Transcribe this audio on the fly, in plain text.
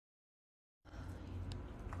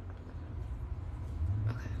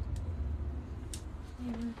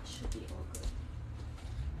Should be all good.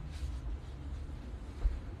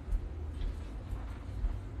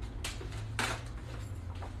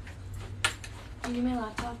 Do you need my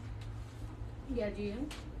laptop? Yeah, do you?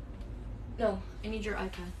 No, I need your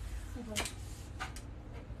iPad. Okay.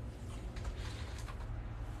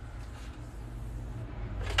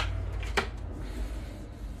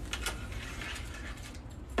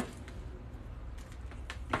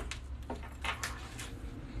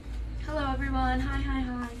 Hello everyone,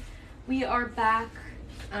 hi. We are back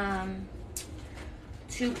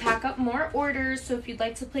to pack up more orders, so if you'd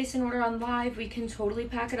like to place an order on live, we can totally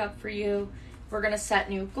pack it up for you. We're gonna set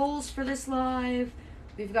new goals for this live.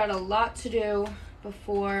 We've got a lot to do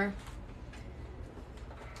before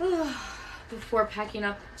packing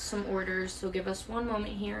up some orders, so give us one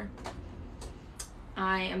moment here.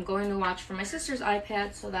 I am going to watch from my sister's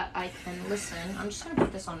iPad so that I can listen. I'm just gonna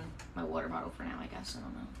put this on my water bottle for now, I guess, I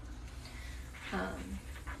don't know.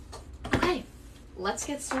 Okay, let's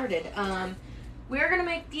get started. We're gonna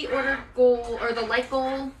make the order goal, or the like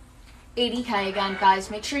goal, 80K again, guys.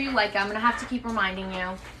 Make sure you like it. I'm gonna have to keep reminding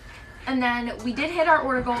you. And then we did hit our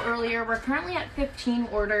order goal earlier. We're currently at 15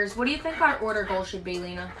 orders. What do you think our order goal should be,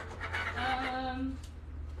 Lena?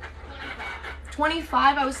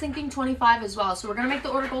 25. I was thinking 25 as well. So we're gonna make the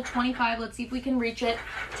order goal 25. Let's see if we can reach it.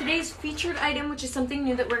 Today's featured item, which is something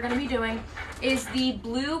new that we're gonna be doing, is the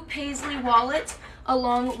blue paisley wallet,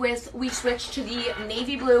 along with, we switched to the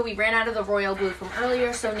navy blue. We ran out of the royal blue from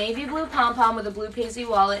earlier, so navy blue pom-pom with a blue paisley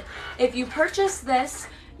wallet. If you purchase this,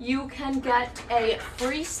 you can get a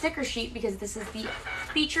free sticker sheet because this is the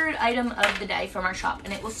featured item of the day from our shop,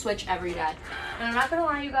 and it will switch every day. And I'm not gonna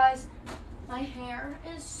lie, you guys, my hair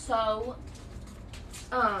is so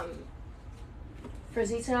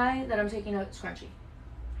frizzy today that I'm taking a scrunchie.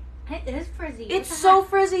 It is frizzy. It's so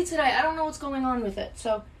frizzy today. I don't know what's going on with it.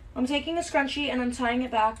 So I'm taking a scrunchie and I'm tying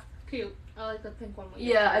it back. Cute. I like the pink one.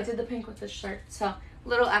 Yeah, I did the pink with this shirt. So a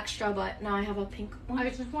little extra, but now I have a pink one. I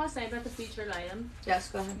just want to say about the featured item. Yes,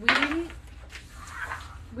 go ahead.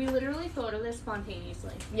 We literally thought of this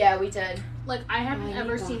spontaneously. Yeah, we did. Like, I haven't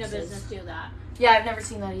ever seen a business do that. Yeah, I've never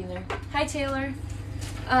seen that either. Hi, Taylor.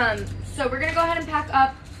 So we're gonna go ahead and pack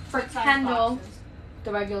up for Kendall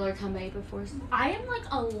the regular 10 by 8 before. I am like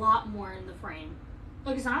a lot more in the frame.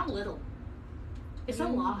 Like, it's not a little. It's a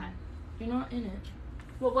lot. You're not in it.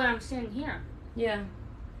 Well, when I'm standing here. Yeah.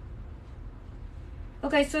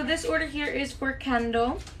 Okay, so this order here is for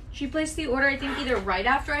Kendall. She placed the order, I think, either right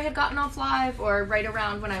after I had gotten off live or right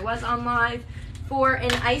around when I was on live, for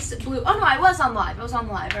an ice blue. Oh no, I was on live.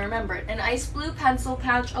 I remember it. An ice blue pencil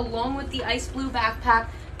pouch along with the ice blue backpack.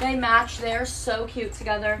 They match. They're so cute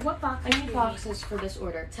together. What box? I need boxes for this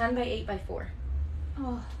order. 10 by 8 by 4.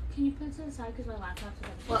 Oh, can you put it to the side because my laptop's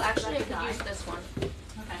about to Well, actually, I could use this one.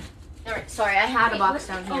 Okay. All right. Sorry, I had a box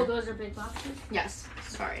down here. Oh, those are big boxes? Yes.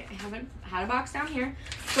 Sorry, I haven't had a box down here.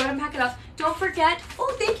 Go ahead and pack it up. Don't forget.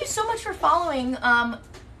 Oh, thank you so much for following.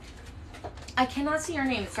 I cannot see your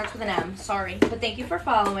name. It starts with an M. Sorry, but thank you for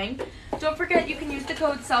following. Don't forget, you can use the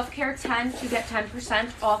code SELFCARE10 to get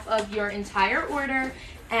 10% off of your entire order.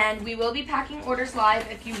 And we will be packing orders live.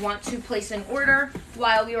 If you want to place an order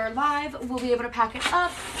while we are live, we'll be able to pack it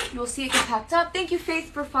up. You'll see it get packed up. Thank you,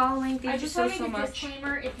 Faith, for following. Thank you so much. A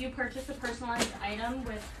disclaimer: if you purchase a personalized item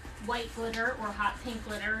with white glitter or hot pink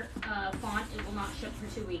glitter font, it will not ship for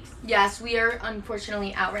 2 weeks. Yes, we are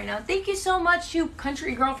unfortunately out right now. Thank you so much, you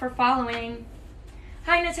country girl, for following.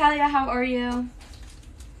 Hi, Natalia. How are you?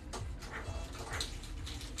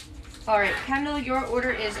 All right, Kendall, your order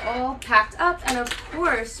is all packed up, and of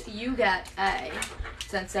course, you get a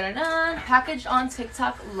package on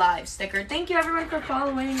TikTok live sticker. Thank you, everyone, for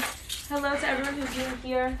following. Hello to everyone who's new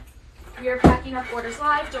here. We are packing up orders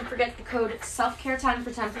live. Don't forget the code SELFCARE10 for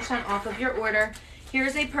 10% off of your order.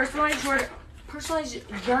 Here's a personalized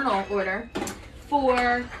journal order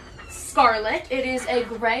for Scarlett. It is a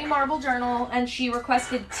gray marble journal, and she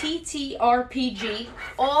requested TTRPG,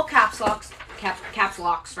 all caps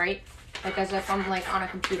locks, right? Like as if I'm like on a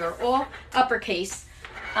computer, all uppercase,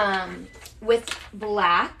 with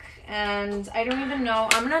black. And I don't even know.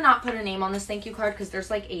 I'm going to not put a name on this thank you card because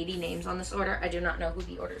there's like 80 names on this order. I do not know who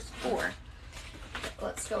the order's for.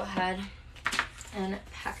 Let's go ahead and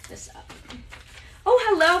pack this up. Oh,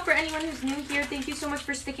 hello for anyone who's new here. Thank you so much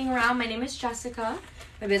for sticking around. My name is Jessica.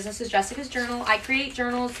 My business is Jessica's Journal. I create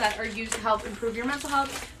journals that are used to help improve your mental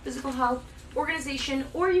health, physical health, organization,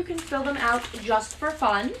 or you can fill them out just for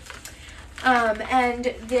fun.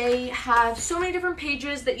 And they have so many different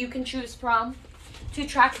pages that you can choose from to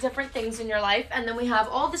track different things in your life. And then we have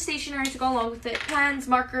all the stationery to go along with it. Pens,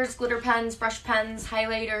 markers, glitter pens, brush pens,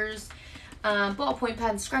 highlighters, ballpoint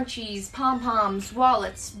pens, scrunchies, pom-poms,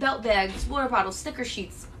 wallets, belt bags, water bottles, sticker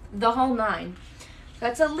sheets, the whole 9.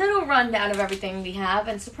 That's a little rundown of everything we have,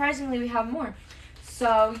 and surprisingly we have more.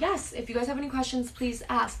 So yes, if you guys have any questions, please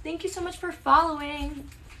ask. Thank you so much for following.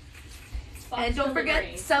 And don't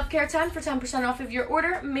forget, Self-Care 10 for 10% off of your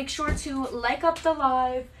order. Make sure to like up the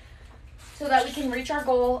live so that we can reach our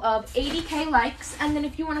goal of 80K likes. And then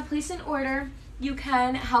if you want to place an order, you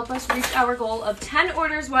can help us reach our goal of 10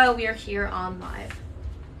 orders while we are here on live.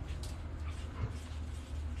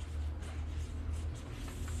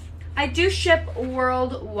 I do ship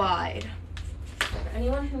worldwide. For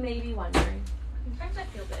anyone who may be wondering. Sometimes I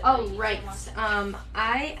feel bad. Oh, right.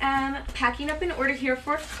 I am packing up an order here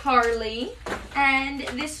for Carly. And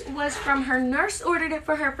this was from her nurse, ordered it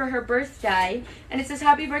for her birthday. And it says,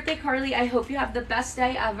 "Happy birthday, Carly. I hope you have the best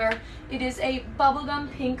day ever." It is a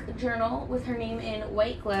bubblegum pink journal with her name in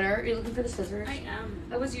white glitter. Are you looking for the scissors? I am.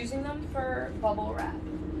 I was using them for bubble wrap.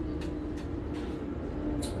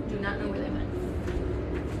 Do not know where they went.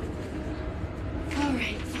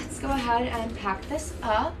 Alright, let's go ahead and pack this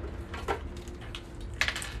up.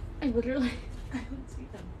 I don't see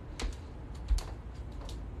them.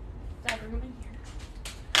 Is everyone in here?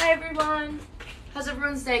 Hi everyone. How's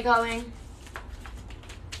everyone's day going?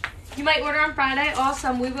 You might order on Friday.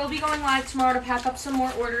 Awesome. We will be going live tomorrow to pack up some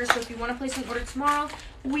more orders. So if you want to place an order tomorrow,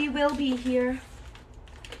 we will be here.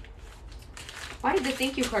 Why did the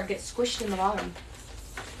thank you card get squished in the bottom?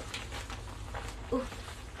 Ooh.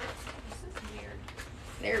 This is weird.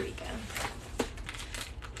 There we go.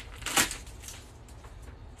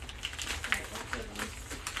 Alright, let's do them.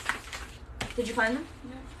 Did you find them?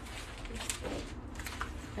 No.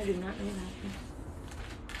 I do not know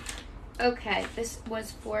that. Okay, this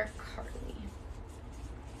was for Carly.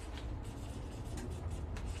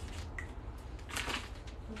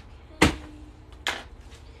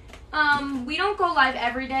 We don't go live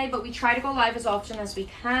every day, but we try to go live as often as we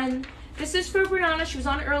can. This is for Brianna. She was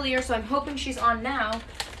on earlier, so I'm hoping she's on now,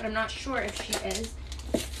 but I'm not sure if she is.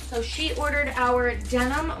 So she ordered our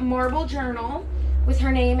denim marble journal with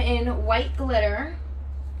her name in white glitter.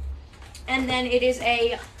 And then it is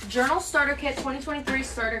a journal starter kit, 2023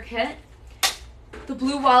 starter kit. The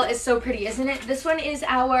blue wallet is so pretty, isn't it? This one is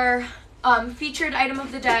our featured item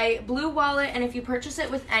of the day, blue wallet. And if you purchase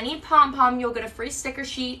it with any pom-pom, you'll get a free sticker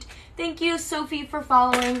sheet. Thank you, Sophie, for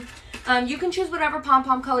following. You can choose whatever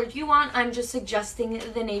pom-pom color you want. I'm just suggesting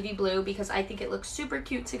the navy blue because I think it looks super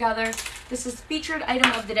cute together. This is featured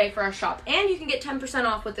item of the day for our shop. And you can get 10%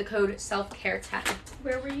 off with the code SELFCARE10.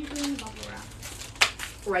 Where were you doing bubble wrap?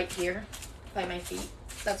 Right here by my feet.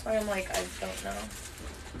 That's why I'm like, I don't know.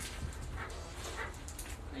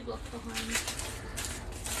 I looked behind.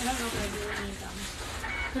 I don't know if I really need them.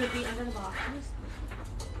 Could it be under the boxes?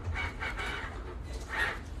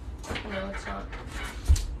 No, it's not.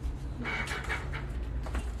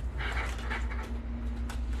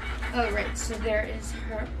 Alright, so there is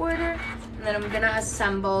her order. And then I'm going to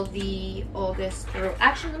assemble the August through...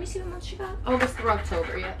 Actually, let me see what month she got. August through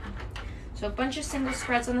October, yep. So a bunch of single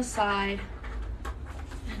spreads on the side.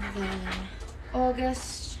 And then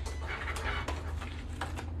August.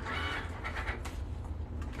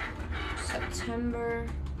 September.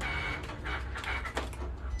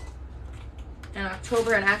 And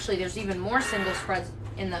October. And actually, there's even more single spreads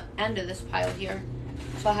in the end of this pile here.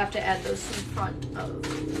 So I'll have to add those to the front of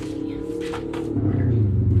the order.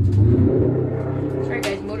 Sorry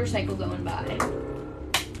guys, motorcycle going by. I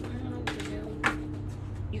don't know what to do.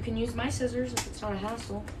 You can use my scissors if it's not a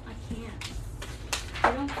hassle. I can't.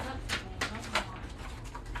 I don't cut today.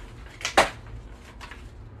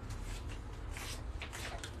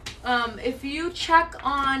 I don't know. If you check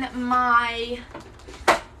on my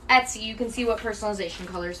Etsy, you can see what personalization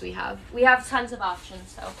colors we have. We have tons of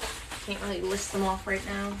options, so can't really list them off right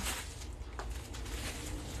now.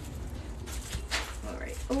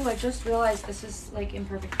 Alright. Oh, I just realized this is like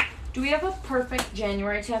imperfect. Do we have a perfect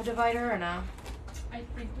January tab divider or no? I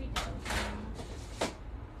think we do.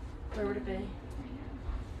 Where would it be?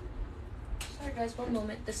 Sorry guys, one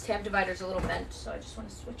moment. This tab divider's a little bent, so I just want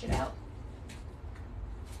to switch it out.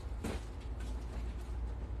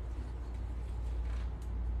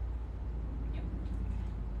 Yep.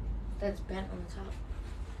 That's bent on the top.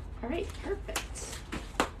 Alright, perfect.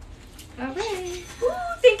 Alright.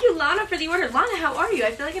 Thank you, Lana, for the order. Lana, how are you?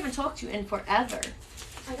 I feel like I haven't talked to you in forever.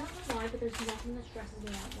 I don't know why, but there's nothing that stresses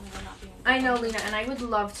me out when we're not being. I know, Lena, and I would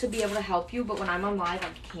love to be able to help you, but when I'm on live,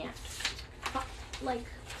 I can't. Like,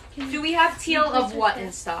 can Do we have teal retrace of your what steps?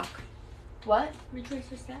 in stock? What?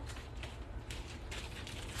 Retrace your steps.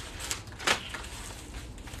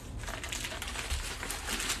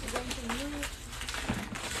 Is anything new?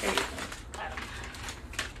 There you go.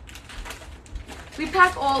 We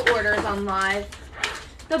pack all orders on live.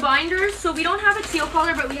 The binders, so we don't have a teal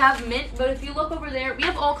color, but we have mint. But if you look over there, we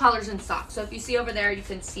have all colors in stock. So if you see over there, you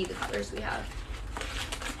can see the colors we have.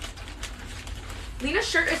 Lena's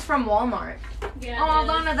shirt is from Walmart. Yeah. Oh,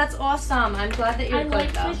 Lana, that's awesome. I'm glad that you're good, I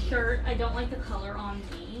like though. this shirt. I don't like the color on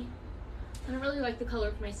me. I don't really like the color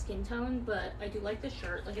of my skin tone, but I do like the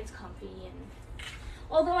shirt. Like, it's comfy. And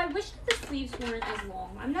although I wish that the sleeves weren't as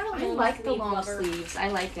long. I'm not a long I like the long lover. sleeves. I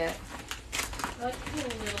like it. I like it a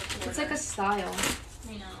little shorter. It's like a style.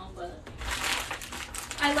 I know, but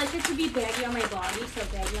I like it to be baggy on my body, so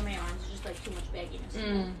baggy on my arms is just like too much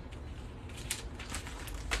bagginess.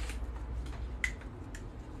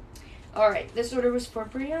 Alright, this order was for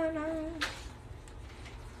Brianna.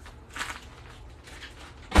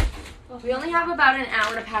 We only have about an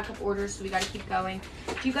hour to pack up orders, so we gotta keep going.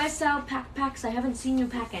 Do you guys sell packs? I haven't seen you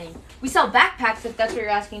pack any. We sell backpacks, if that's what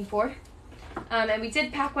you're asking for. And we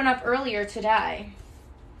did pack one up earlier today.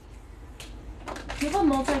 We have a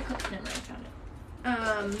multi-color. Never mind, I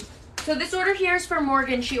found it. So this order here is for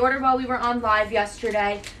Morgan. She ordered while we were on live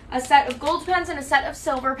yesterday. A set of gold pens and a set of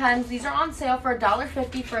silver pens. These are on sale for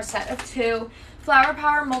 $1.50 for a set of 2. Flower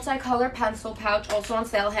Power multicolor pencil pouch, also on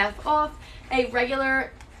sale, half off. A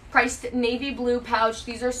regular priced navy blue pouch.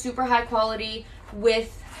 These are super high quality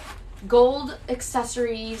with gold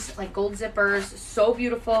accessories, like gold zippers. So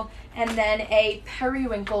beautiful. And then a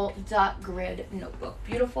periwinkle dot grid notebook.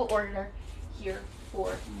 Beautiful order here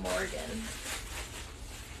for Morgan.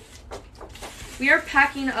 We are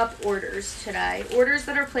packing up orders today. Orders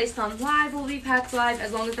that are placed on live will be packed live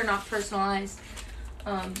as long as they're not personalized.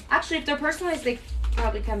 Actually, if they're personalized, they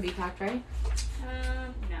probably can be packed, right?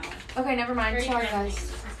 No. Okay, never mind. Sorry,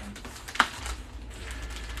 guys.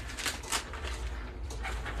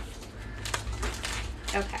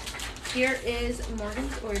 Okay. Here is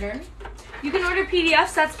Morgan's order. You can order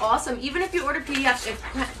PDFs. That's awesome. Even if you order PDFs,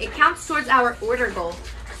 it counts towards our order goal.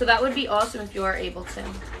 So that would be awesome if you are able to.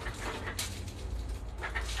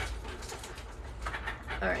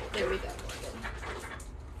 Alright, there we go,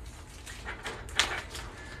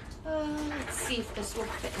 Morgan. Let's see if this will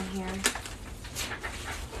fit in here.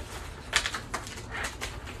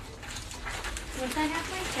 Once I have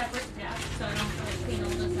my separate desk, so I don't have to clean all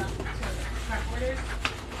this up to prep orders,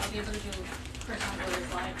 I'll be able to do personal orders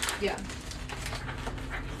live. Yeah.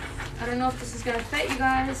 I don't know if this is going to fit, you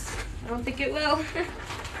guys. I don't think it will.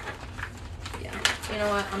 Yeah. You know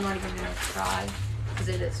what? I'm not even going to try because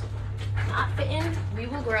it is not fitting. We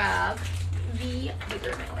will grab the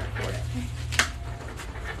bigger mailer for it.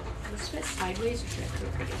 Will this fit sideways or should I put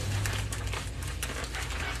it together?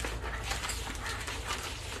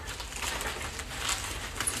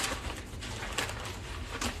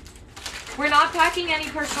 We're not packing any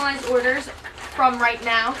personalized orders from right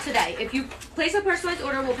now today. If you place a personalized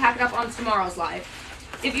order, we'll pack it up on tomorrow's live.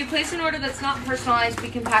 If you place an order that's not personalized, we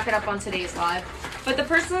can pack it up on today's live. But the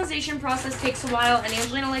personalization process takes a while, and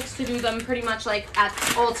Angelina likes to do them pretty much like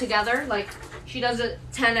all together. Like, she does it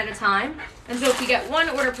 10 at a time. And so if we get one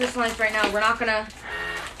order personalized right now, we're not going to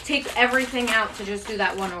take everything out to just do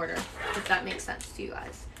that one order, if that makes sense to you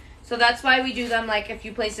guys. So that's why we do them, like, if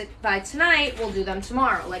you place it by tonight, we'll do them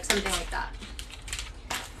tomorrow, like something like that.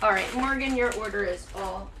 All right, Morgan, your order is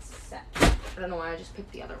all set. I don't know why I just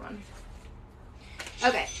picked the other one.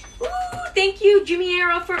 Okay. Ooh, thank you,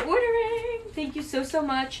 Jimiera, for ordering. Thank you so, so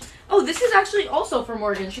much. Oh, this is actually also for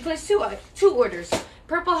Morgan. She placed two orders.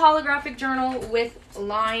 Purple holographic journal with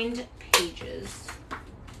lined pages.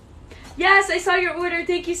 Yes, I saw your order.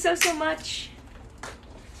 Thank you so, so much.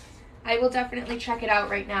 I will definitely check it out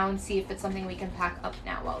right now and see if it's something we can pack up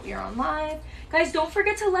now while we're on live. Guys, don't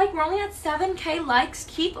forget to like. We're only at 7K likes.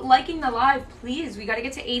 Keep liking the live, please. We got to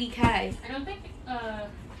get to 80K. I don't think there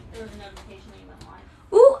was a notification that you went live.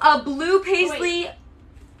 Ooh, a blue paisley. Oh,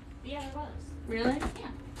 yeah, there was. Really? Yeah.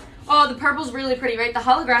 Oh, the purple's really pretty, right? The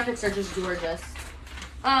holographics are just gorgeous.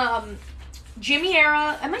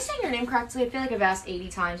 Jimiera, am I saying your name correctly? I feel like I've asked 80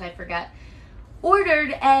 times. I forget.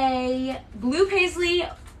 Ordered a blue paisley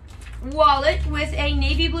wallet with a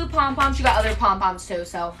navy blue pom-pom. She got other pom-poms too,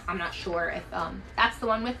 so I'm not sure if that's the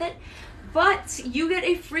one with it. But you get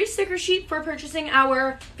a free sticker sheet for purchasing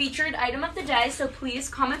our featured item of the day, so please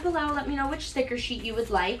comment below. Let me know which sticker sheet you would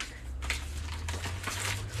like.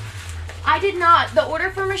 I did not. The order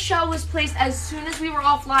for Michelle was placed as soon as we were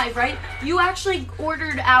off live, right? You actually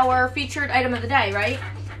ordered our featured item of the day, right?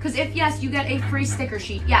 Because if yes, you get a free sticker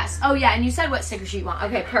sheet. Yes. Oh, yeah, and you said what sticker sheet you want.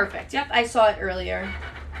 Okay, perfect. Yep, I saw it earlier.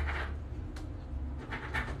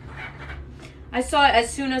 I saw it as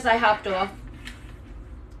soon as I hopped off.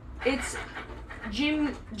 It's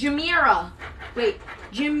Jimiera. Wait,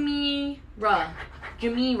 Jimiera.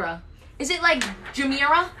 Is it like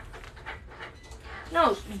Jamira?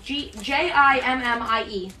 No,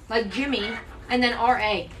 Jimmie. Like Jimmy, and then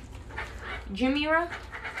R-A. Jamira?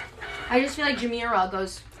 I just feel like Jamira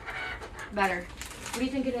goes better. What do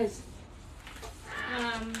you think it is?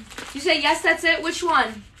 You say yes, that's it? Which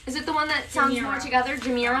one? Is it the one that sounds more together?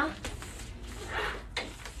 Jamira?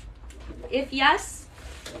 If yes,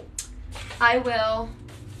 I will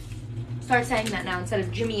start saying that now instead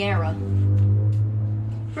of Jimiera.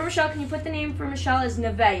 For Michelle, can you put the name for Michelle as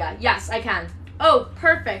Nevea? Yes, I can. Oh,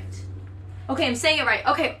 perfect. Okay, I'm saying it right.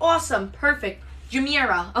 Okay, awesome. Perfect.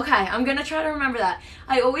 Jimiera. Okay, I'm going to try to remember that.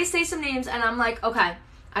 I always say some names, and I'm like, okay,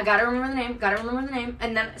 I got to remember the name,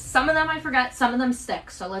 And then some of them I forget, some of them stick.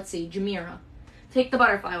 So let's see. Jimiera. Take the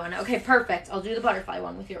butterfly one. Okay, perfect. I'll do the butterfly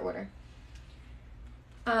one with your order.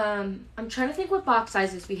 I'm trying to think what box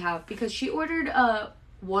sizes we have, because she ordered a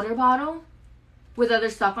water bottle with other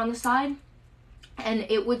stuff on the side, and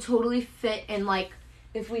it would totally fit in, like,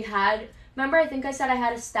 if we had, remember I think I said I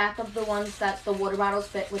had a stack of the ones that the water bottles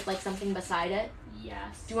fit with, like, something beside it?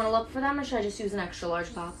 Yes. Do you want to look for them, or should I just use an extra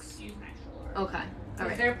large box? Use an extra large. Okay. All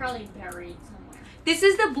right. They're probably buried somewhere. This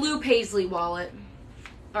is the blue paisley wallet.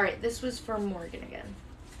 All right, this was for Morgan again.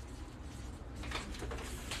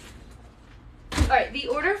 All right, the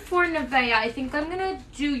order for Nevea, I think I'm going to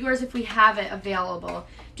do yours if we have it available.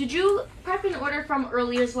 Did you prep an order from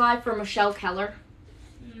earlier's live for Michelle Keller?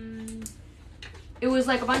 It was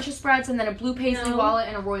like a bunch of spreads and then a blue paisley wallet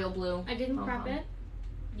and a royal blue. I didn't prep it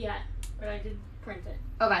yet, but I did print it.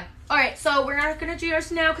 Okay. All right, so we're not going to do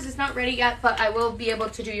yours now because it's not ready yet, but I will be able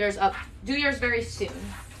to do yours very soon.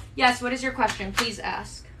 Yes, what is your question? Please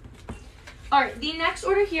ask. All right, the next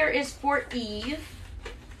order here is for Eve.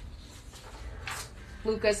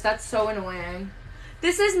 Lucas, that's so annoying.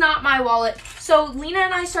 This is not my wallet. So Lena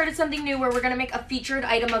and I started something new where we're going to make a featured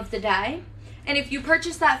item of the day. And if you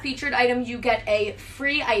purchase that featured item, you get a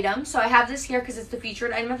free item. So I have this here because it's the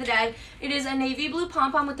featured item of the day. It is a navy blue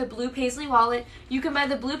pom-pom with a blue paisley wallet. You can buy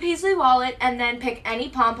the blue paisley wallet and then pick any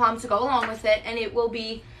pom-pom to go along with it. And it will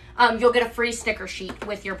be, you'll get a free sticker sheet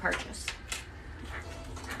with your purchase.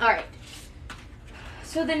 All right.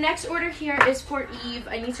 So the next order here is for Eve.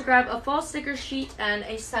 I need to grab a fall sticker sheet and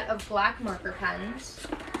a set of black marker pens.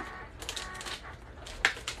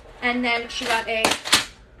 And then she got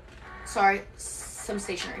some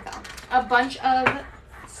stationery fell. A bunch of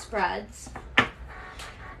spreads.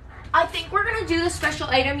 I think we're going to do the special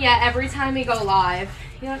item every time we go live.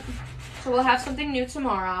 Yep. So we'll have something new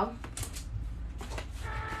tomorrow.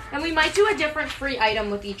 And we might do a different free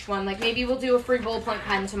item with each one. Like maybe we'll do a free ballpoint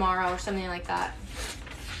pen tomorrow or something like that.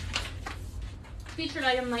 Featured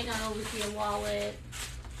item might not always be a wallet.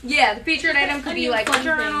 Yeah, the featured item could be like a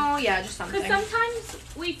journal. Yeah, just something. Because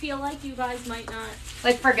sometimes we feel like you guys might not...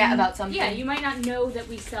 Like forget about something. Yeah, you might not know that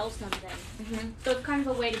we sell something. So it's kind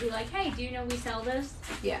of a way to be like, hey, do you know we sell this?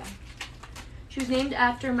 Yeah. She was named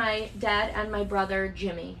after my dad and my brother,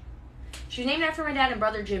 Jimmy. She was named after my dad and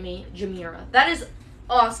brother, Jimmy, Jamira. That is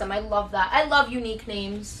awesome. I love that. I love unique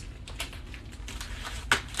names.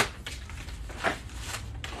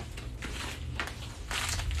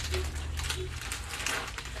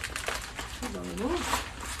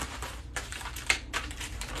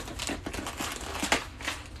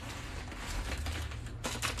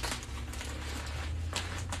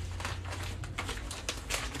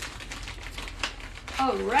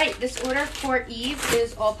 All right, this order for Eve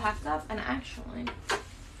is all packed up, and actually, I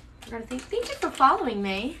forgot to thank you for following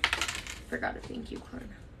me. Forgot to thank you card.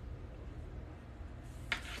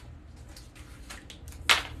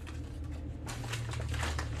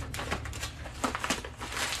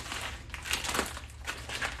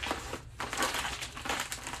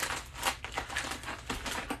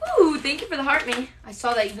 Ooh, thank you for the heart me. I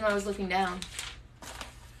saw that even though I was looking down.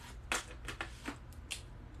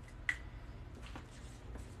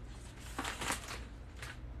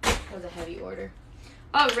 That was a heavy order.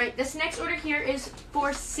 All right, this next order here is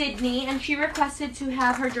for Sydney, and she requested to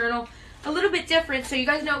have her journal a little bit different. So you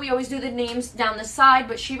guys know we always do the names down the side,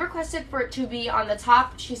 but she requested for it to be on the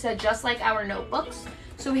top. She said just like our notebooks.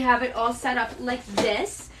 So we have it all set up like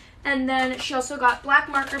this. And then she also got black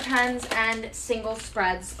marker pens and single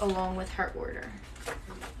spreads along with her order.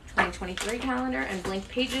 2023 calendar and blank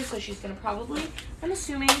pages, so she's going to probably, I'm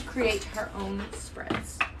assuming, create her own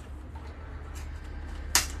spreads.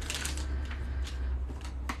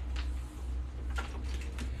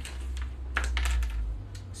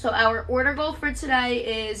 So our order goal for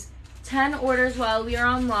today is 10 orders while we are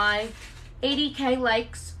on live, 80K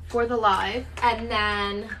likes for the live, and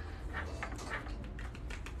then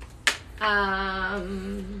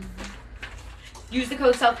use the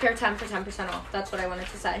code selfcare10 for 10% off. That's what I wanted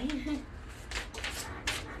to say.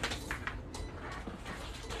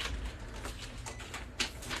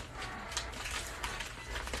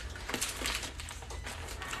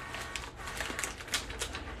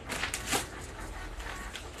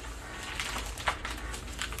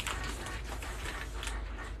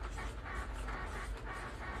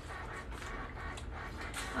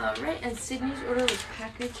 Alright, and Sydney's order was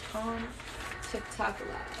packaged on TikTok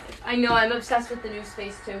Live. I know, I'm obsessed with the new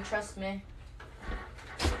space too, trust me.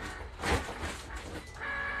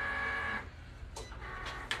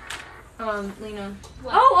 Lena.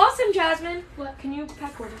 What? Oh, awesome, Jasmine! What? Can you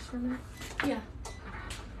pack orders for me? Yeah.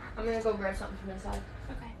 I'm gonna go grab something from inside.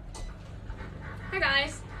 Okay. Hi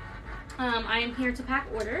guys. I am here to pack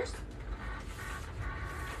orders.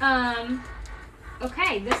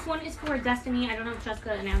 Okay, this one is for Destiny. I don't know if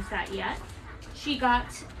Jessica announced that yet. She got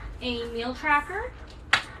a meal tracker,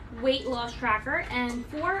 weight loss tracker, and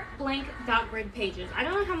 4 blank dot grid pages. I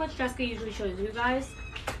don't know how much Jessica usually shows you guys.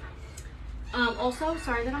 Also,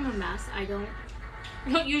 sorry that I'm a mess. I don't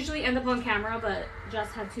usually end up on camera, but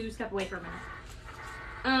Jess had to step away for a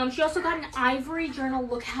minute. She also got an ivory journal.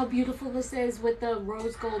 Look how beautiful this is with the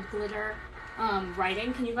rose gold glitter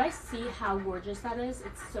writing. Can you guys see how gorgeous that is?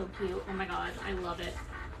 It's so cute. Oh my god, I love it.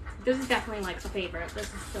 This is definitely like a favorite.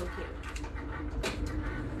 This is so cute.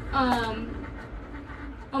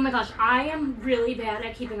 Oh my gosh, I am really bad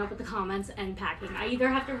at keeping up with the comments and packing. I either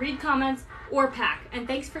have to read comments or pack. And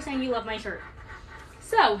thanks for saying you love my shirt.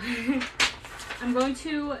 So, I'm going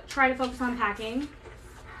to try to focus on packing.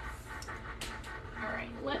 Alright,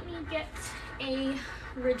 let me get a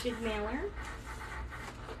rigid mailer.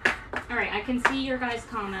 Alright, I can see your guys'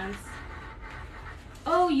 comments.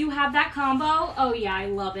 Oh, you have that combo? Oh yeah, I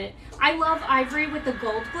love it. I love ivory with the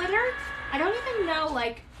gold glitter. I don't even know,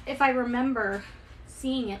 like, if I remember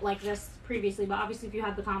seeing it like this previously, but obviously if you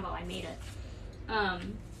have the combo, I made it.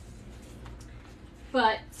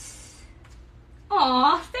 But,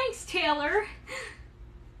 aw, thanks, Taylor.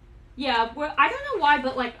 Yeah, well, I don't know why,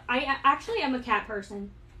 but, like, I actually am a cat person.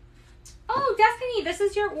 Oh, Destiny, this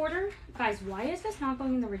is your order. Guys, why is this not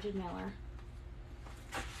going in the rigid mailer?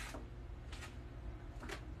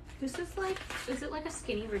 This is like, is it like a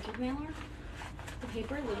skinny rigid mailer? The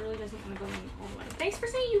paper literally doesn't want to go in all the way. Thanks for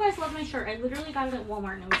saying you guys love my shirt. I literally got it at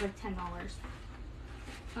Walmart and it was like $10.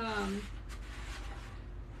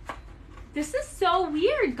 This is so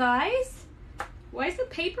weird, guys. Why is the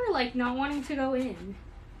paper like not wanting to go in?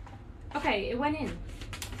 Okay, it went in.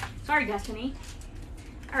 Sorry, Destiny.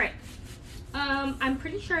 Alright. I'm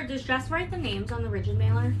pretty sure, does Jess write the names on the rigid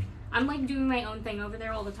mailer? I'm like doing my own thing over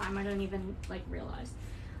there all the time. I don't even like realize.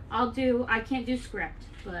 I can't do script,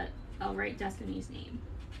 but I'll write Destiny's name.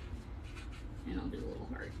 And I'll do a little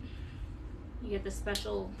heart. You get the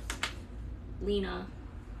special Lena.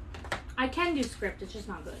 I can do script, it's just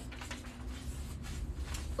not good.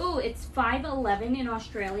 Oh, it's 5:11 in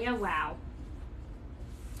Australia. Wow.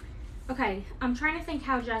 Okay, I'm trying to think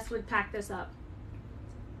how Jess would pack this up.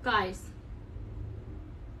 Guys,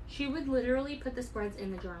 she would literally put the spreads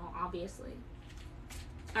in the journal, obviously.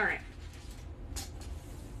 Alright.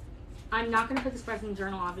 I'm not going to put the spreads in the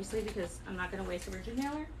journal, obviously, because I'm not going to waste a rigid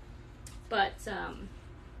mailer. But,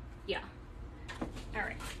 yeah.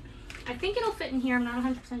 Alright. I think it'll fit in here. I'm not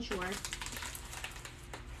 100% sure.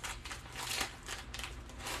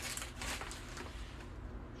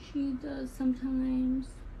 She does sometimes.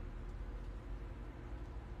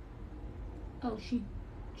 Oh,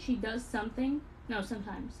 she does something? No,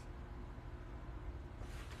 sometimes.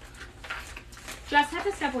 Jess had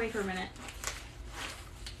to step away for a minute.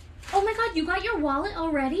 Oh my god, you got your wallet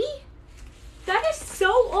already? That is so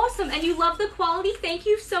awesome. And you love the quality? Thank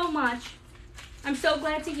you so much. I'm so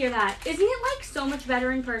glad to hear that. Isn't it like so much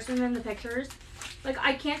better in person than the pictures? Like,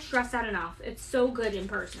 I can't stress that enough. It's so good in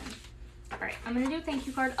person. Alright, I'm gonna do a thank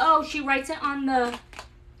you card. Oh, she writes it on the...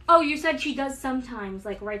 Oh, you said she does sometimes,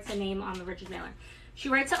 like, writes the name on the rigid mailer. She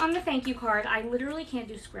writes it on the thank you card. I literally can't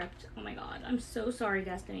do script. Oh my god. I'm so sorry,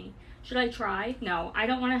 Destiny. Should I try? No, I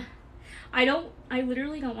don't want to... I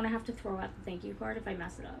literally don't want to have to throw out the thank you card if I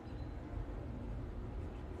mess it up.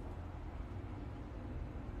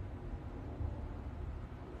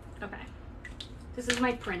 Okay. This is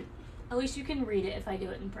my print. At least you can read it if I do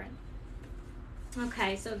it in print.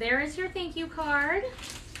 Okay, so there is your thank you card.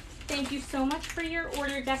 Thank you so much for your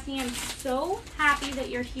order, Destiny. I'm so happy that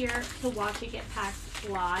you're here to watch it get packed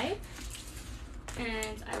live.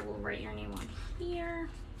 And I will write your name on here.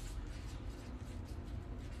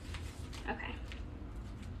 Okay.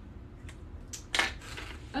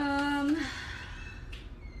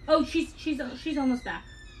 Oh, she's almost back.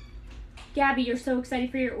 Gabby, you're so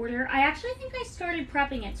excited for your order. I actually think I started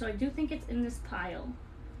prepping it, so I do think it's in this pile.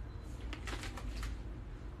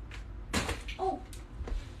 Oh,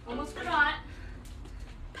 almost forgot.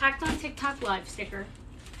 Packed on TikTok Live sticker.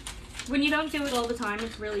 When you don't do it all the time,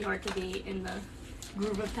 it's really hard to be in the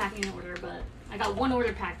groove of packing an order, but I got one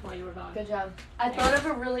order packed while you were gone. Good job. I thought of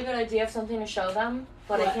a really good idea of something to show them,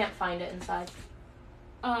 but what? I can't find it inside.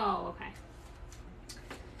 Oh, okay.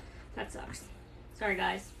 That sucks. Sorry,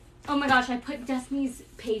 guys. Oh my gosh, I put Destiny's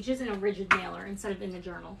pages in a rigid mailer instead of in the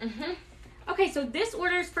journal. Okay, so this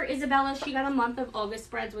order is for Isabella. She got a month of August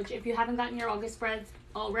spreads, which if you haven't gotten your August spreads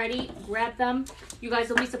already, grab them. You guys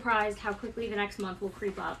will be surprised how quickly the next month will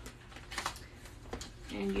creep up.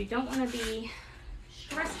 And you don't want to be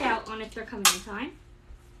stressed out on if they're coming in time.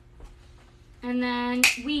 And then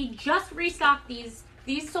we just restocked these.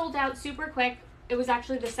 These sold out super quick. It was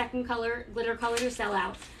actually the second color, glitter color, to sell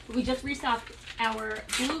out. We just restocked our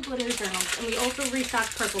blue glitter journals, and we also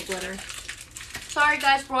restocked purple glitter. Sorry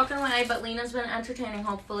guys for walking away, but Lena's been entertaining,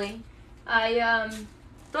 hopefully. I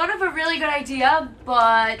thought of a really good idea,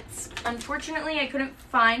 but unfortunately I couldn't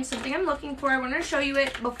find something I'm looking for. I wanted to show you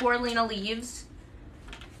it before Lena leaves,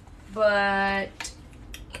 but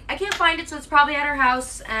I can't find it, so it's probably at her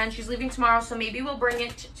house, and she's leaving tomorrow, so maybe we'll bring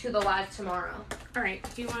it to the live tomorrow. All right,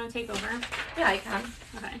 do you want to take over? Yeah, I can.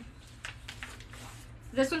 Okay.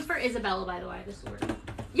 This one's for Isabella, by the way, this order.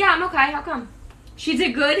 Yeah, I'm okay. How come? She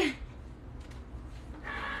did good.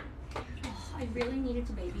 Oh, I really needed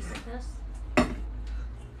to babysit this.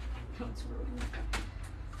 No, it's ruined.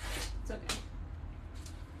 It's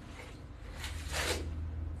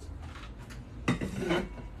okay.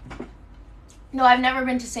 No, I've never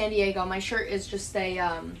been to San Diego. My shirt is just a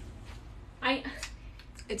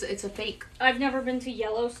It's a fake. I've never been to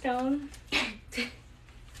Yellowstone.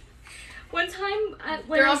 One time,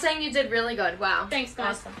 they're all saying you did really good. Wow. Thanks,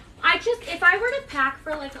 guys. Awesome. If I were to pack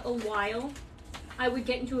for like a while, I would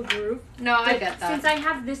get into a groove. No, I But get that. Since I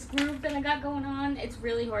have this groove that I got going on, it's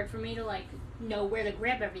really hard for me to like know where to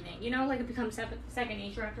grab everything. You know, like it becomes second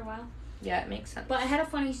nature after a while. Yeah, it makes sense. But I had a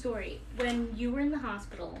funny story. When you were in the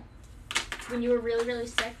hospital, when you were really, really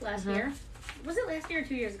sick last year, was it last year or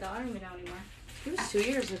 2 years ago? I don't even know anymore. It was 2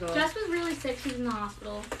 years ago. Jess was really sick. She was in the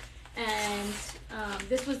hospital. And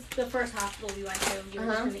this was the first hospital we went to. You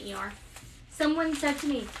were just in the ER. Someone said to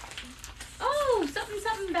me, oh,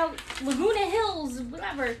 something about Laguna Hills,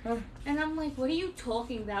 whatever. And I'm like, what are you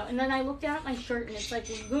talking about? And then I look down at my shirt, and it's like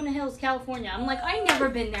Laguna Hills, California. I'm like, I never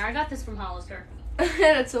been there. I got this from Hollister.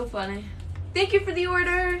 That's so funny. Thank you for the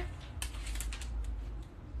order.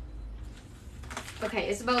 Okay,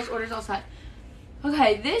 Isabella's order's all set.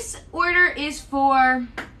 Okay, this order is for,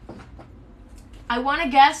 I want to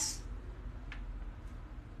guess,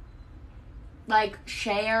 like,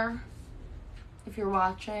 Cher, if you're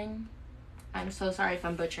watching. I'm so sorry if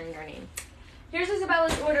I'm butchering your name. Here's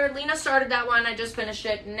Isabella's order. Lena started that one. I just finished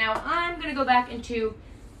it. And now I'm going to go back into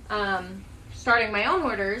starting my own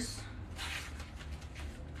orders.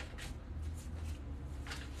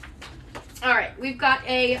 All right, we've got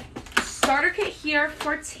a starter kit here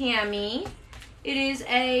for Tammy. It is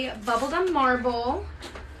a bubblegum marble.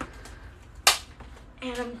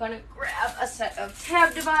 And I'm going to grab a set of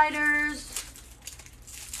tab dividers.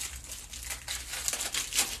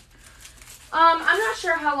 I'm not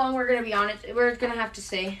sure how long we're going to be on it. We're going to have to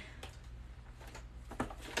see.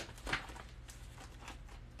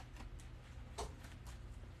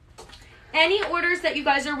 Any orders that you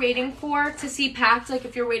guys are waiting for to see packed, like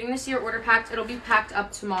if you're waiting to see your order packed, it'll be packed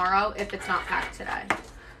up tomorrow if it's not packed today.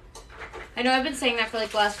 I know I've been saying that for like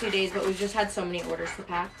the last few days, but we've just had so many orders to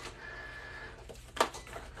pack.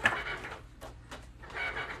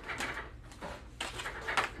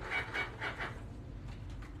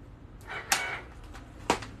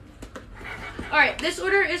 Alright, this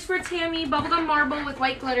order is for Tammy. Bubblegum marble with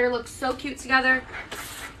white glitter. Looks so cute together.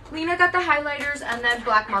 Lena got the highlighters and then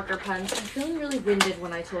black marker pens. I'm feeling really winded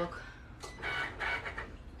when I talk.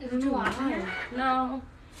 Is it too hot in here? No,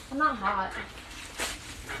 I'm not hot.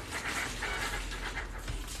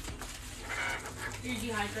 You're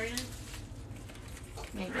dehydrated?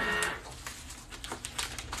 Maybe.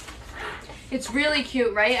 It's really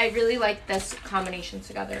cute, right? I really like this combination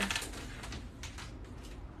together.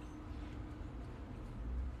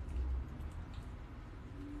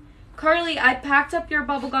 Carly, I packed up your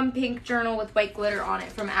bubblegum pink journal with white glitter on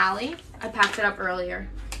it from Allie. I packed it up earlier.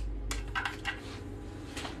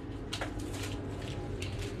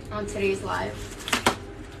 On today's live.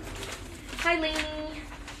 Hi, Lainey.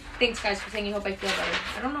 Thanks, guys, for saying you hope I feel better.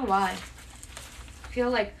 I don't know why. I feel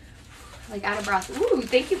like out of breath. Ooh,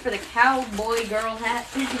 thank you for the cowboy girl hat.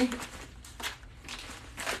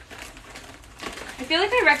 I feel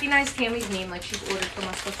like I recognize Tammy's name, like she's ordered from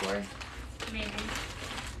us before. Maybe.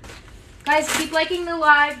 Guys, keep liking the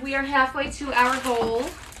live. We are halfway to our goal.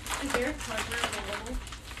 Is there a charger available?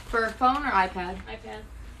 For phone or iPad?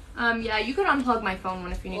 iPad. Yeah, you can unplug my phone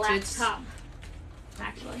one if you need to. Laptop.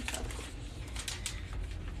 Actually.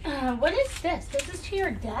 What is this? This is to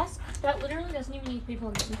your desk? That literally doesn't even need to be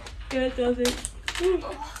plugged in. Yeah, it doesn't.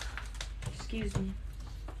 Excuse me.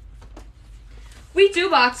 We do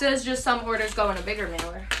boxes, just some orders go in a bigger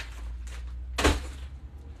mailer.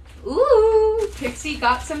 Ooh, Pixie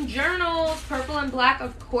got some journals, purple and black,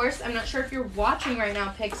 of course. I'm not sure if you're watching right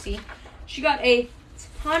now, Pixie. She got a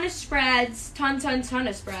ton of spreads, ton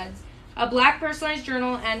of spreads. A black personalized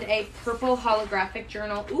journal and a purple holographic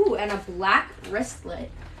journal. Ooh, and a black wristlet.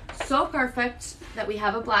 So perfect that we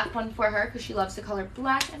have a black one for her because she loves the color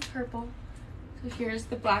black and purple. So here's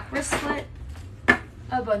the black wristlet.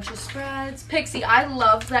 A bunch of spreads. Pixie, I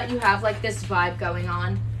love that you have like this vibe going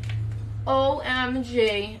on.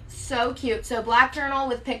 OMG. So cute. So black journal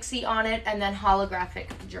with Pixie on it and then holographic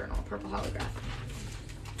journal. Purple holographic.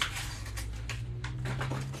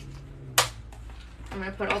 I'm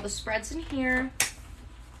going to put all the spreads in here.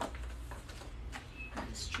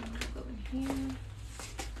 This journal will go in here.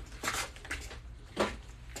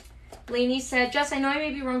 Lainey said, Jess, I know I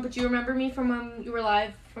may be wrong, but do you remember me from when you were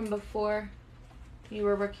live from before you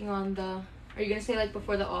were working on the, are you going to say like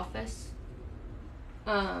before the office?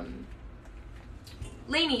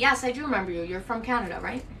 Lainey, yes, I do remember you. You're from Canada,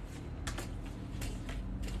 right?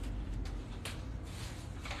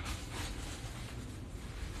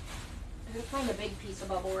 I'm going to find a big piece of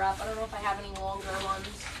bubble wrap. I don't know if I have any longer ones.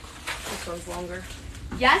 This one's longer.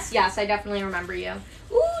 Yes, I definitely remember you.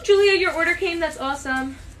 Ooh, Julia, your order came. That's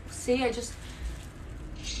awesome. See, I just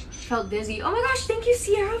felt dizzy. Oh my gosh, thank you,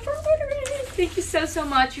 Sierra, for ordering. Thank you so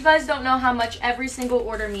much. You guys don't know how much every single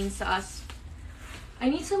order means to us. I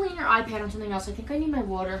need to lean your iPad on something else. I think I need my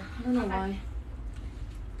water. I don't know why.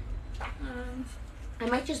 I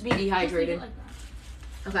might just be dehydrated. Like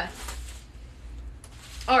that. Okay.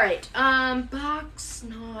 All right. Box,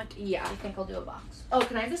 not. Yeah, I think I'll do a box. Oh,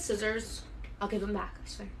 can I have the scissors? I'll give them back, I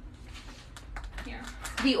swear. Here.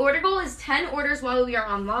 The order goal is 10 orders while we are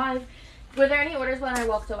on live. Were there any orders when I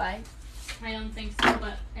walked away? I don't think so,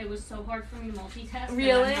 but it was so hard for me to multitask.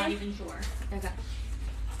 Really? I'm not even sure. Okay.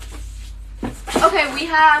 Okay,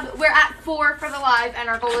 we're at 4 for the live, and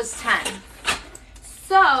our goal is 10.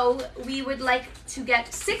 So we would like to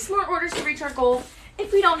get 6 more orders to reach our goal.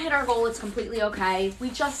 If we don't hit our goal, it's completely okay. We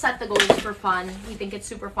just set the goals for fun. We think it's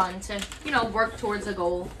super fun to, you know, work towards a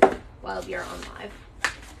goal while we are on live.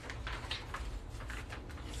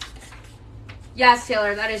 Yes,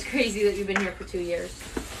 Taylor, that is crazy that you've been here for 2 years.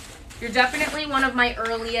 You're definitely one of my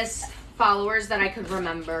earliest followers that I could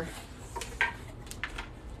remember.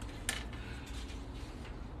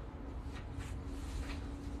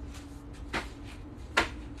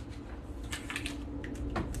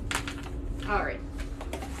 All right.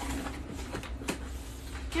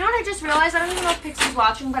 You know what I just realized? I don't even know if Pixie's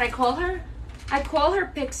watching, but I call her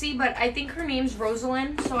Pixie, but I think her name's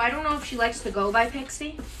Rosalind, so I don't know if she likes to go by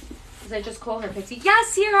Pixie. Because I just call her Pixie. Yes,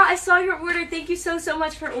 Sierra, I saw your order. Thank you so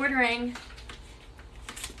much for ordering.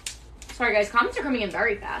 Sorry, guys. Comments are coming in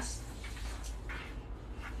very fast.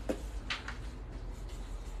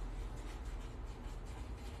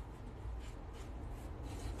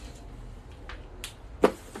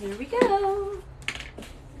 Here we go.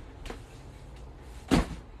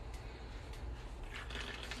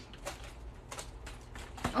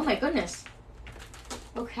 Oh my goodness.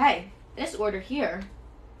 Okay, this order here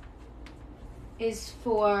is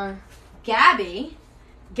for Gabby.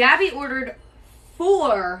 Gabby ordered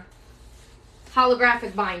 4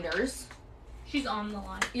 holographic binders. She's on the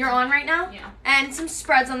line. You're on right now? Yeah. And some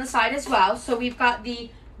spreads on the side as well. So we've got the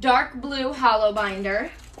dark blue hollow binder.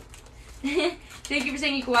 Thank you for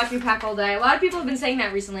saying you can watch me pack all day. A lot of people have been saying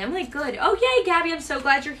that recently. I'm like, good. Oh, yay, Gabby. I'm so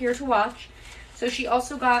glad you're here to watch. So she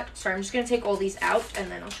also got, sorry, I'm just going to take all these out, and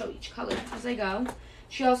then I'll show each color as I go.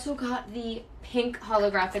 She also got the pink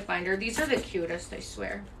holographic binder. These are the cutest, I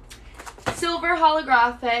swear. Silver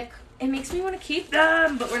holographic. It makes me want to keep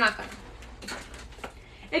them, but we're not going to.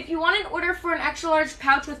 If you want an order for an extra large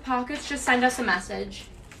pouch with pockets, just send us a message.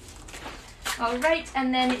 All right,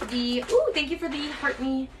 and then the, ooh, thank you for the Heart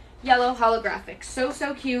Me yellow holographic. So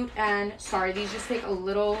cute. And sorry, these just take a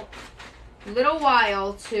little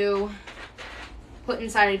while to put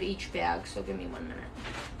inside of each bag, so give me 1 minute.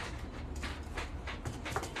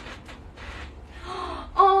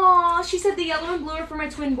 Oh, she said the yellow and blue are for my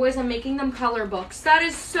twin boys. I'm making them color books. That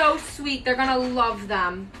is so sweet. They're gonna love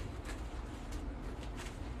them.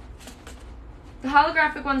 The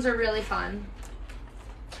holographic ones are really fun.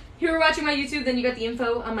 If you were watching my YouTube, then you got the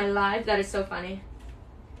info on my live. That is so funny.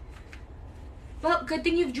 Well, good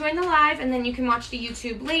thing you've joined the live, and then you can watch the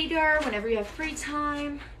YouTube later, whenever you have free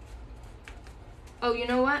time. Oh, you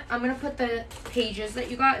know what? I'm going to put the pages that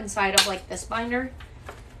you got inside of, like, this binder.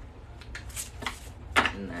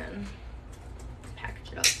 And then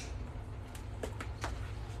package it up.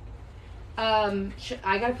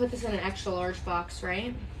 I got to put this in an extra large box,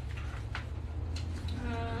 right?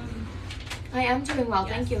 I am doing well,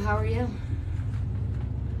 Yes. thank you. How are you?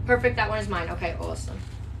 Perfect, that one is mine. Okay, awesome.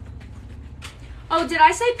 Oh, did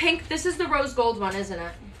I say pink? This is the rose gold one, isn't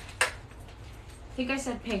it? I think I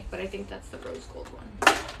said pink, but I think that's the rose gold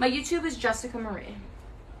one. My YouTube is Jessica Marie.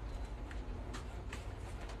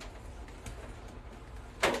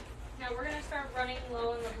 Now we're gonna start running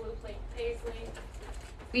low on the blue plate paisley.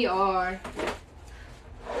 We are.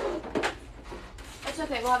 It's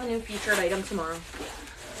okay, we'll have a new featured item tomorrow.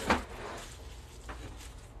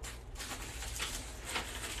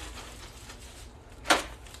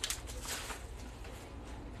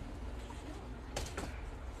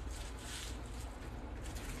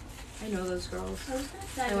 I know those girls. I was gonna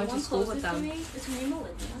say, I the went to one school with closest to them. me is her name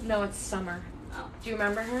Olivia. No, it's Summer. Oh. Do you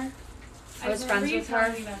remember her? I was remember friends you with her.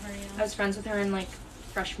 telling me about her, yeah. I was friends with her in like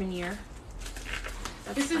freshman year.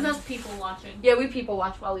 That's This is funny. us people watching. Yeah, we people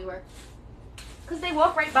watch while we work. Because they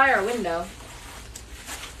walk right by our window.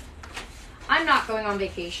 I'm not going on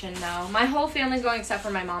vacation, no. My whole family's going except for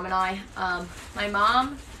my mom and I. My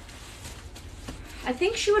mom, I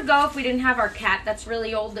think she would go if we didn't have our cat that's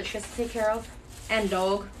really old that she has to take care of. And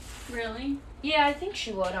dog. Really? Yeah, I think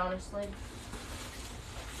she would, honestly.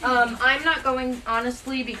 I'm not going,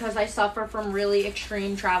 honestly, because I suffer from really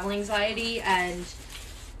extreme travel anxiety and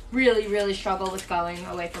really, really struggle with going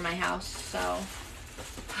away from my house. So,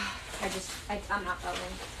 I'm not going.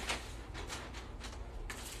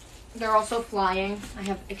 They're also flying. I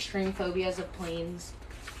have extreme phobias of planes.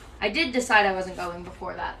 I did decide I wasn't going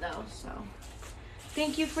before that, though, so.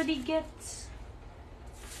 Thank you for the gifts.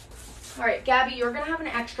 All right, Gabby, you're going to have an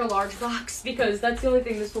extra large box because that's the only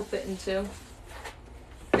thing this will fit into.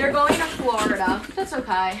 They're going to Florida. That's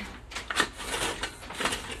okay.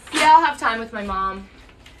 Yeah, I'll have time with my mom.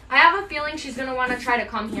 I have a feeling she's going to want to try to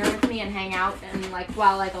come here with me and hang out and, like,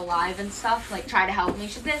 while I go live and stuff, like, try to help me.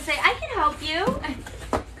 She's going to say, I can help you.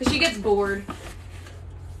 Because she gets bored.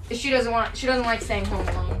 She doesn't like staying home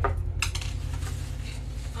alone.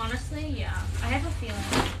 Honestly, yeah. I have a feeling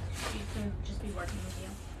she can just be working with you.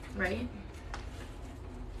 Right?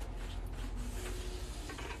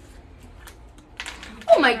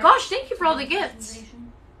 Oh my gosh, thank you for all the gifts.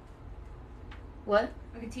 What?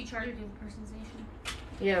 I could teach her to do the personalization.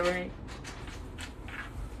 Yeah, right.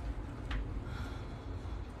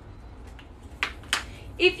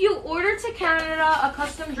 If you order to Canada a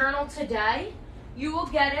custom journal today, you will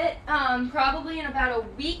get it probably in about a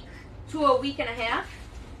week to a week and a half.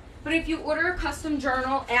 But if you order a custom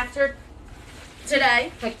journal after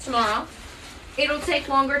today, like tomorrow, it'll take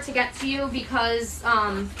longer to get to you because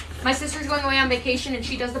my sister's going away on vacation and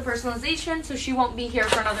she does the personalization, so she won't be here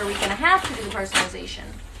for another week and a half to do the personalization.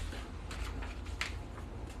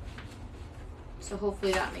 So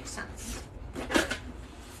hopefully that makes sense.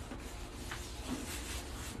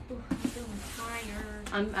 Ooh, I'm feeling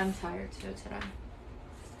tired. I'm tired too today.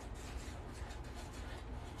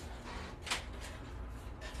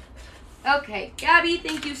 Okay, Gabby,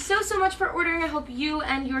 thank you so much for ordering. I hope you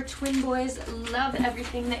and your twin boys love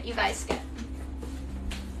everything that you guys get.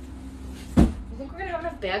 You think we're gonna have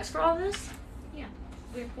enough bags for all this? Yeah.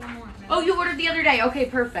 We have 4 more. Oh, you ordered the other day. Okay,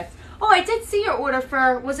 perfect. Oh, I did see your order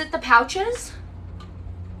for, was it the pouches?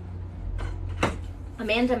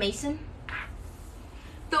 Amanda Mason?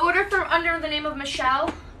 The order for under the name of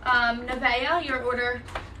Michelle, Nevaeh, your order,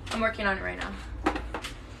 I'm working on it right now.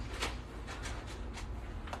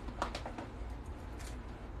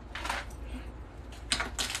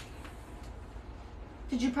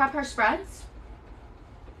 Did you prep her spreads?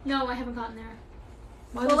 No, I haven't gotten there.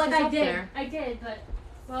 Why Well, was like this I up did. there? I did, but,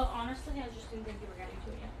 well, honestly, I just didn't think you were getting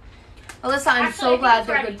to it yet. Alyssa, I'm Actually, I so think glad it's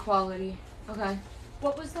they're ready. good quality. Okay.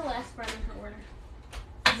 What was the last spread in her order?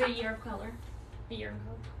 Is it a year of color? A year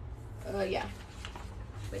in color? Yeah.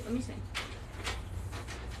 Wait, let me see.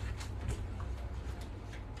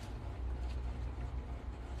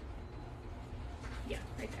 Yeah,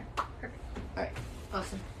 right there. Perfect. Alright,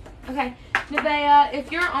 awesome. Okay, Nevaeh,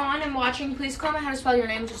 if you're on and watching, please comment how to spell your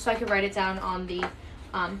name just so I can write it down on the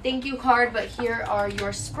thank you card. But here are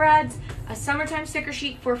your spreads. A summertime sticker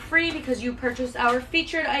sheet for free because you purchased our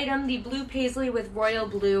featured item, the blue paisley with royal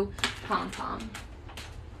blue pom-pom.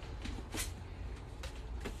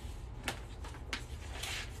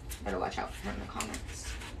 Better watch out for her in the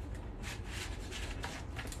comments.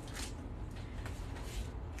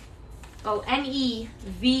 Oh, Nevaeh.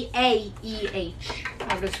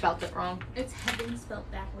 I would have spelled it wrong. It's heaven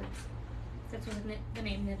spelled backwards. That's what the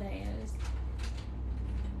name Nevaeh is.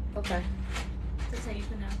 Okay. That's how you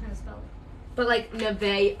can know how to spell it. But like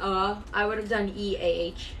Nevaeh, I would have done EAH.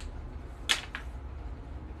 E-A-H.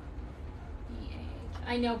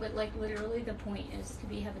 I know, but like literally the point is to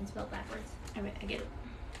be heaven spelled backwards. I get it.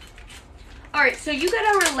 All right, so you got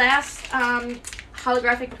our last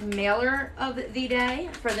holographic mailer of the day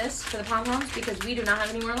for the pom-poms, because we do not have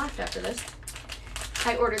any more left after this.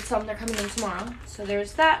 I ordered some. They're coming in tomorrow. So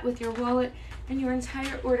there's that with your wallet and your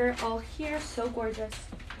entire order all here. So gorgeous.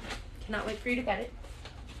 Cannot wait for you to get it.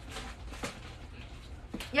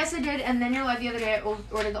 Yes, I did. And then your live the other day, I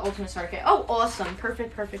ordered the Ultimate Starter Kit. Oh, awesome.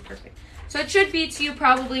 Perfect, perfect, perfect. So it should be to you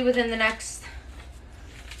probably within the next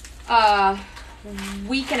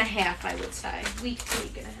week and a half, I would say. Week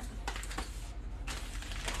and a half.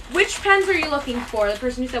 Which pens are you looking for? The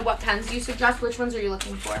person who said what pens do you suggest? Which ones are you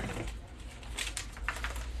looking for?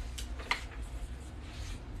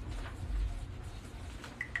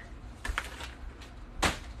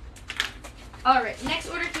 Alright, next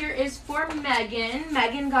order here is for Megan.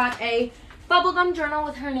 Megan got a bubblegum journal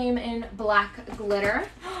with her name in black glitter.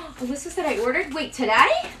 Alyssa said I ordered. Wait,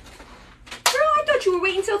 today? Girl, I thought you were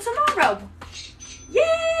waiting till tomorrow.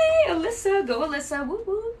 Yay, Alyssa. Go, Alyssa. Woo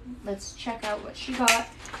woo. Let's check out what she got.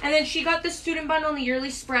 And then she got the student bundle and the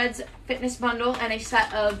yearly spreads fitness bundle and a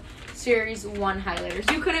set of series 1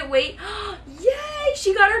 highlighters. You couldn't wait. Yay,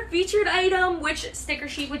 she got her featured item. Which sticker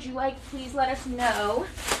sheet would you like? Please let us know.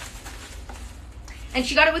 And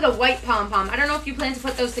she got it with a white pom-pom. I don't know if you plan to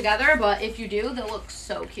put those together, but if you do, they'll look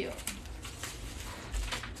so cute.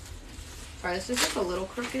 Alright, this is just a little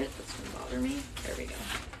crooked. That's going to bother me. There we go.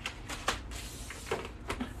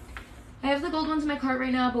 I have the gold ones in my cart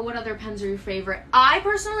right now, but what other pens are your favorite? I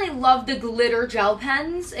personally love the glitter gel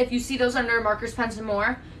pens. If you see those under Markers, Pens, and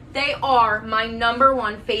More, they are my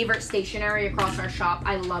 #1 favorite stationery across our shop.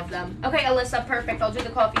 I love them. Okay, Alyssa, perfect. I'll do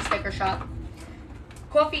the coffee sticker shop.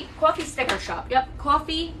 Coffee sticker shop. Yep,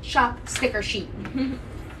 coffee shop sticker sheet.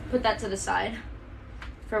 Put that to the side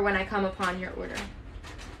for when I come upon your order.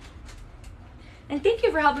 And thank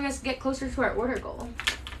you for helping us get closer to our order goal.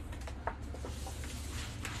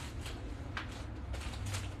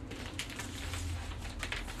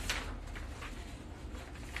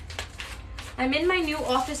 I'm in my new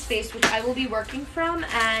office space, which I will be working from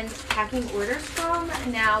and packing orders from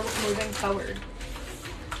now moving forward.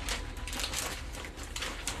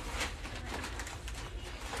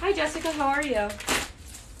 Hi, Jessica. How are you?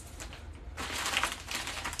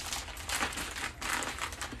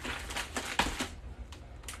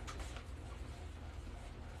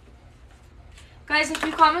 Guys, if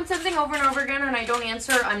you comment something over and over again and I don't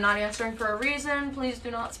answer, I'm not answering for a reason. Please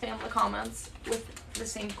do not spam the comments with the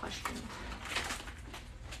same question.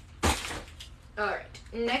 Alright,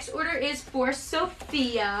 next order is for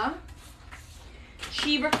Sophia.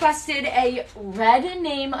 She requested a red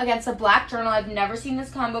name against a black journal. I've never seen this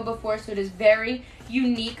combo before, so it is very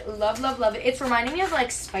unique. Love, love, love it. It's reminding me of like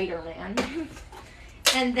Spider-Man.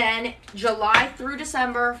 And then July through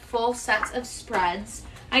December, full sets of spreads.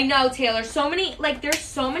 I know, Taylor, so many, like there's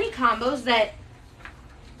so many combos that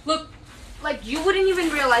look like you wouldn't even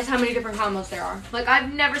realize how many different combos there are. Like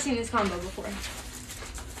I've never seen this combo before.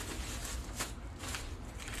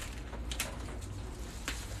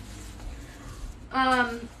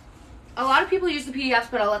 A lot of people use the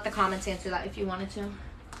PDFs, but I'll let the comments answer that if you wanted to.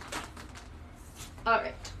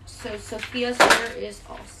 Alright, so Sophia's order is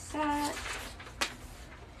all set.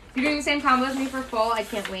 You're doing the same combo as me for fall. I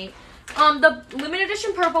can't wait. The limited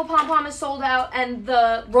edition purple pom-pom is sold out, and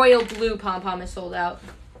the royal blue pom-pom is sold out.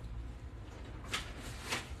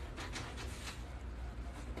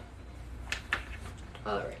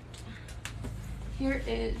 Alright. Here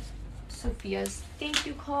is Sophia's thank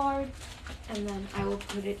you card. And then I will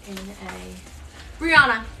put it in a...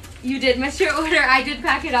 Brianna, you did miss your order. I did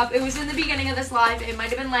pack it up. It was in the beginning of this live. It might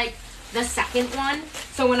have been like the second one.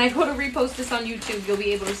 So when I go to repost this on YouTube, you'll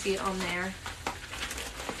be able to see it on there.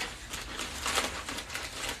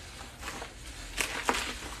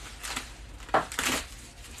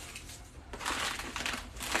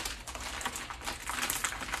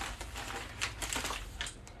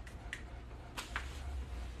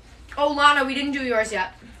 Oh, Lana, we didn't do yours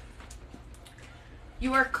yet.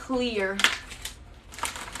 You are clear.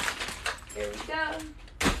 There we go.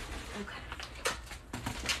 Okay.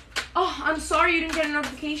 Oh, I'm sorry you didn't get a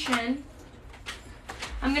notification.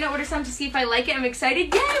 I'm going to order some to see if I like it. I'm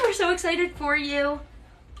excited. Yay, we're so excited for you.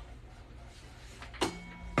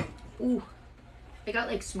 Ooh. They got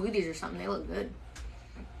like smoothies or something. They look good.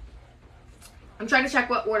 I'm trying to check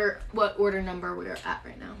what order number we're at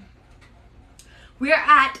right now. We are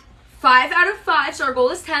at 5 out of 5, so our goal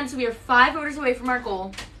is 10, so we are 5 orders away from our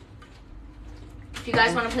goal. If you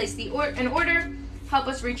guys want to place an order, help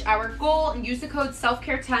us reach our goal, and use the code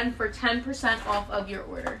SELFCARE10 for 10% off of your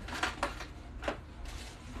order.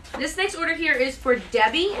 This next order here is for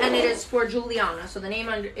Debbie, and it is for Juliana. So the name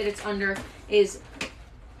it's under is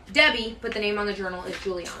Debbie, but the name on the journal is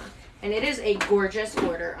Juliana. And it is a gorgeous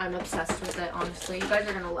order. I'm obsessed with it, honestly. You guys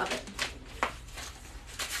are going to love it.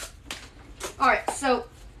 Alright, so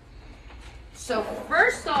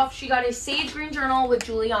first off, she got a sage green journal with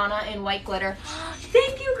Juliana in white glitter.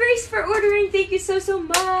 Thank you, Grace, for ordering. Thank you so, so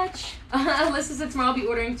much. Alyssa said tomorrow I'll be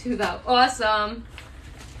ordering too, though. Awesome.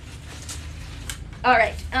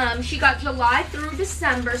 Alright, she got July through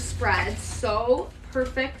December spreads. So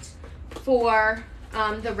perfect for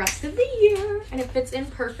the rest of the year. And it fits in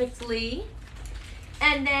perfectly.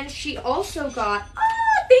 And then she also got...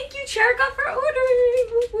 Thank you, Cherika, for ordering.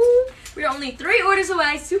 Woo-hoo. We're only 3 orders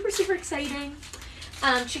away. Super, super exciting.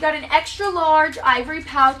 She got an extra large ivory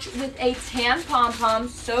pouch with a tan pom-pom.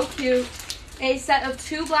 So cute. A set of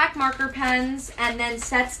 2 black marker pens. And then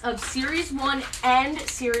sets of Series 1 and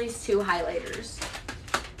Series 2 highlighters.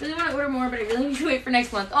 Really want to order more, but I really need to wait for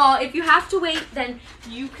next month. Oh, if you have to wait, then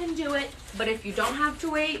you can do it. But if you don't have to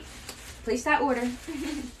wait, place that order. I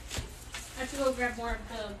have to go grab more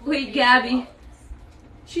of the... Wait, Gabby.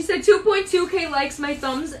 She said 2.2K likes. My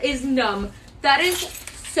thumbs is numb. That is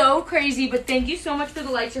so crazy, but thank you so much for the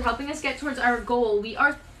likes. You're helping us get towards our goal. We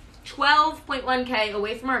are 12.1K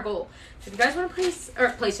away from our goal. So if you guys want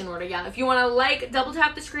to place an order, yeah. If you want to like, double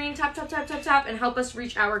tap the screen, tap, tap, tap, tap, tap, and help us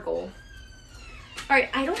reach our goal. All right,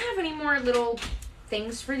 I don't have any more little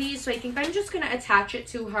things for these, so I think I'm just going to attach it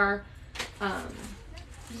to her.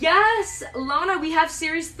 Yes, Lona, we have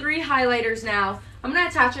Series 3 highlighters now. I'm going to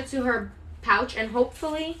attach it to her pouch, and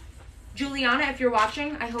hopefully, Juliana, if you're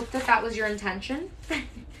watching, I hope that was your intention.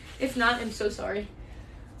 If not, I'm so sorry.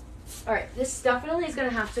 All right, this definitely is going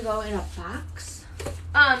to have to go in a box.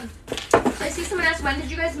 I see someone asked, when did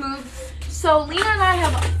you guys move? So Lena and I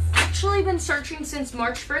have actually been searching since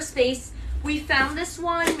March for a space. We found this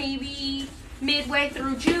one maybe midway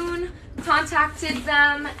through June, contacted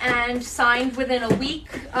them, and signed within a week.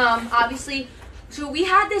 Obviously, so we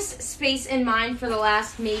had this space in mind for the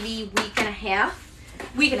last maybe month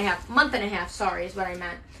and a half, sorry, is what I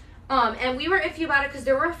meant. And we were iffy about it because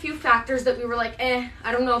there were a few factors that we were like,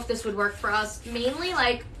 I don't know if this would work for us. Mainly,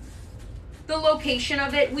 like, the location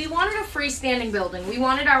of it. We wanted a freestanding building. We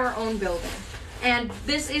wanted our own building. And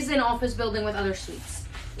this is an office building with other suites.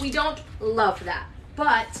 We don't love that.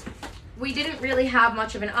 But we didn't really have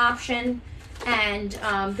much of an option. And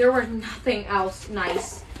there were nothing else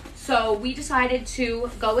nice. So we decided to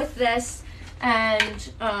go with this.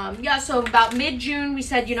 And yeah, so about mid-June, we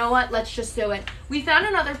said, you know what, let's just do it. We found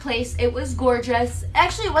another place. It was gorgeous.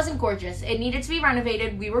 Actually, it wasn't gorgeous. It needed to be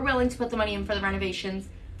renovated. We were willing to put the money in for the renovations.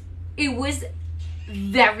 It was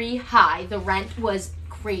very high. The rent was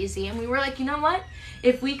crazy. And we were like, you know what?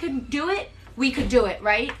 If we could do it, we could do it,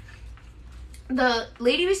 right? The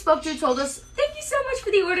lady we spoke to told us, thank you so much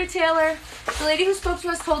for the order, Taylor. The lady who spoke to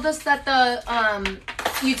us told us that the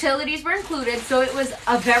utilities were included, so it was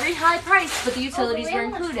a very high price, but the utilities were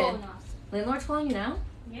included. Landlord's calling you now?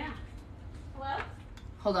 Yeah. Hello?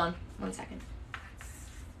 Hold on, 1 second.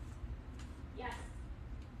 Yes.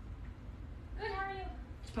 Good, how are you?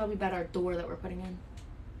 It's probably about our door that we're putting in.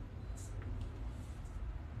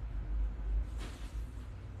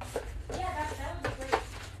 Yeah, that would be great.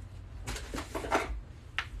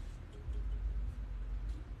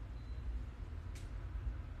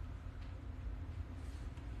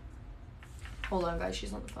 Hold on, guys,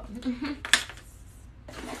 she's on the phone.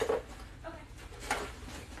 Okay.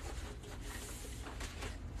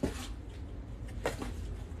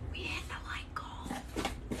 We hit the like goal.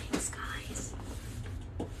 Thanks, guys.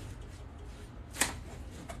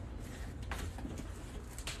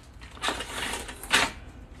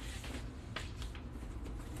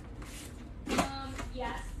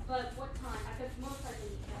 Yes, but what time? I could most likely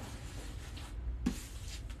eat that.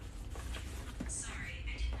 Sorry,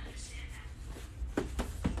 I didn't understand that.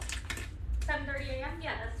 7:30 a.m.?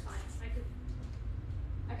 Yeah, that's fine.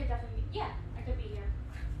 I could definitely be, yeah, I could be here.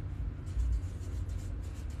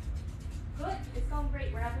 Good, it's going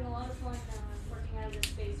great. We're having a lot of fun working out of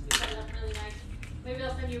this space. We set it up really nice. Maybe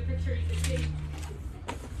I'll send you a picture you can see.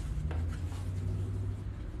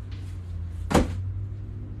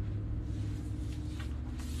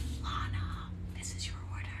 Lana, this is your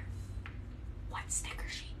order. What sticker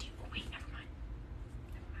sheet do you... Wait, never mind.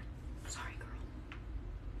 Never mind. Sorry, girl.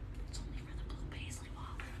 It's only for the blue paisley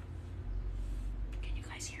wall. Can you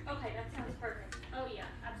guys hear me? Okay, that sounds perfect. Oh yeah,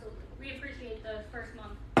 absolutely. We appreciate the first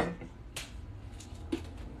month. Okay,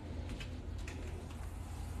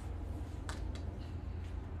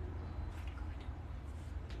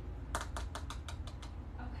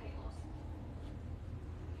 awesome.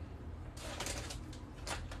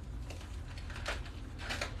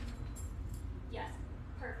 Yes,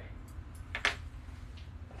 perfect.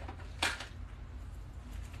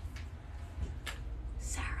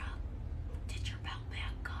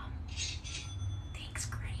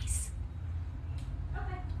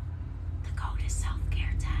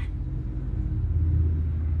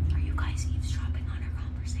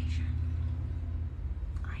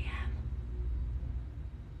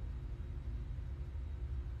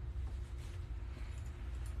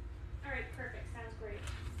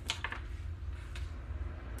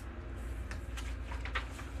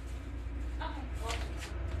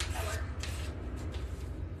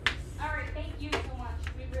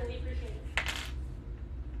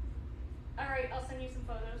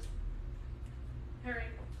 photos. Alright,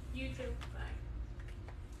 you too.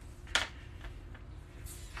 Bye.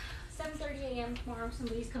 7:30 a.m. tomorrow.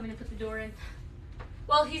 Somebody's coming to put the door in.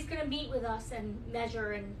 Well, he's gonna meet with us and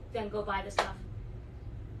measure and then go buy the stuff.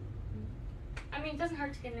 I mean, it doesn't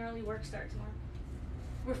hurt to get an early work start tomorrow.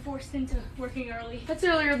 We're forced into working early. That's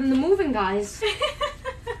earlier than the moving, guys.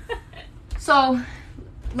 So,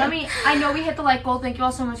 I know we hit the like goal. Thank you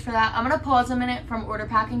all so much for that. I'm going to pause a minute from order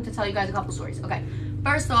packing to tell you guys a couple stories. Okay.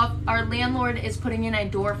 First off, our landlord is putting in a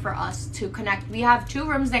door for us to connect. We have 2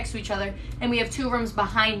 rooms next to each other, and we have 2 rooms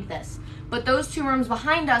behind this. But those 2 rooms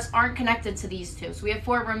behind us aren't connected to these 2. So we have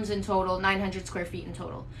 4 rooms in total, 900 square feet in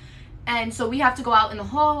total. And so we have to go out in the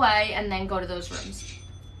hallway and then go to those rooms.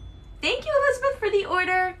 Thank you, Elizabeth, for the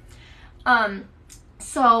order.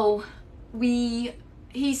 So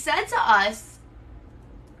he said to us,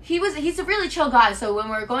 he's a really chill guy. So when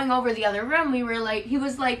we were going over the other room, he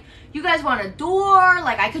was like, you guys want a door?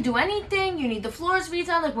 Like, I could do anything. You need the floors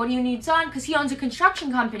redone. Like, what do you need done? Because he owns a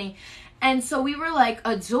construction company. And so we were like,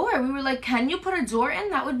 a door? We were like, can you put a door in?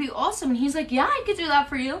 That would be awesome. And he's like, yeah, I could do that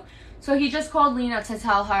for you. So he just called Lena to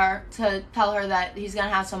tell her that he's going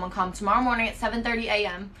to have someone come tomorrow morning at 7:30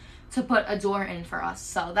 a.m. to put a door in for us.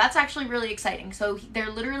 So that's actually really exciting. So they're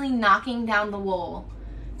literally knocking down the wall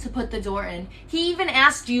to put the door in. He even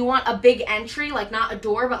asked, do you want a big entry, like not a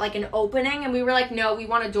door, but like an opening? And we were like, no, we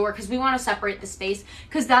want a door because we want to separate the space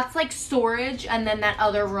because that's like storage and then that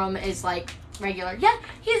other room is like regular. Yeah,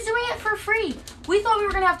 he's doing it for free. We thought we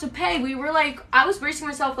were going to have to pay. We were like, I was bracing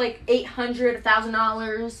myself like $800,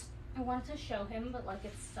 $1,000. I wanted to show him, but like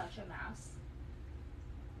it's such a mess.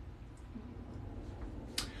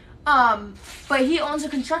 But he owns a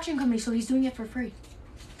construction company, so he's doing it for free.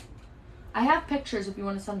 I have pictures if you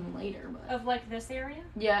want to send them later. But of like this area?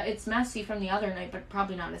 Yeah, it's messy from the other night, but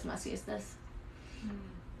probably not as messy as this. Do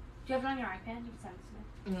you have it on your iPad? You can send it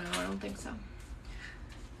to me. No, I don't think so.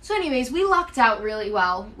 So anyways, we lucked out really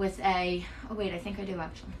well with a... Oh wait, I think I do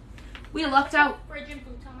actually. We lucked out... Fridge and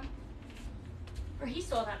futon. Or he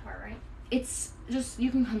saw that part, right? It's just... You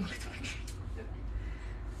can come look at the picture.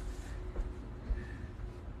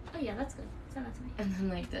 Oh yeah, that's good. Send that to me. And then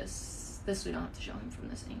like this we don't have to show him from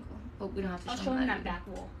this angle. But we don't have to I'll show him that that back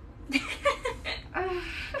wall.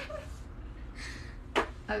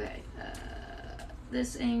 Okay,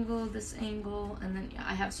 this angle, and then yeah,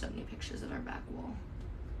 I have so many pictures of our back wall.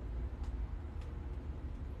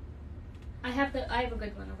 I have a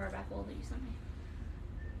good one of our back wall that you sent me.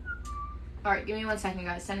 All right, give me 1 second,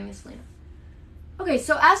 guys. Sending this later. Okay,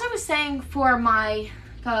 so as I was saying for my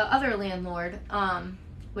other landlord,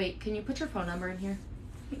 wait, can you put your phone number in here?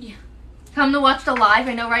 Yeah. Come to watch the live.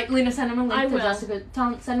 I know, right? Lena, send him a link I to will. Jessica.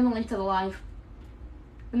 Send him a link to the live.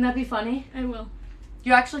 Wouldn't that be funny? I will.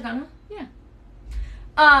 You're actually gonna? Yeah.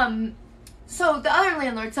 So the other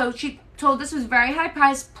landlord, so she told us was very high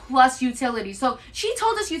price plus utilities. So she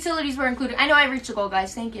told us utilities were included. I know I reached the goal,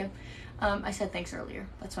 guys. Thank you. I said thanks earlier.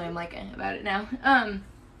 That's why I'm like about it now.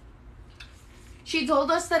 She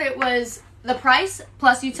told us that it was the price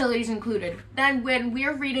plus utilities included. Then when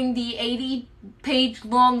we're reading the 80-page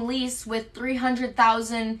long lease with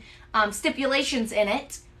 300,000 stipulations in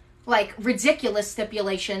it, like ridiculous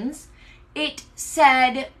stipulations, it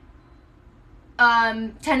said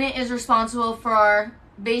tenant is responsible for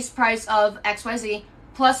base price of XYZ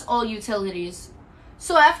plus all utilities.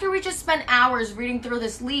 So after we just spent hours reading through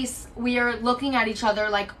this lease, we are looking at each other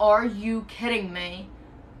like, are you kidding me?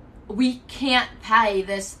 We can't pay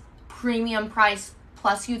this premium price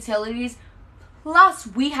plus utilities. Plus,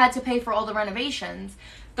 we had to pay for all the renovations.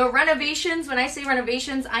 The renovations, when I say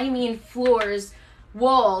renovations, I mean floors,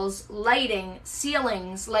 walls, lighting,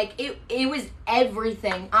 ceilings. Like, it was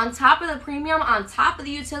everything. On top of the premium, on top of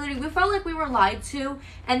the utility, we felt like we were lied to.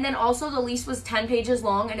 And then also the lease was 10 pages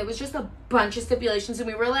long, and it was just a bunch of stipulations. And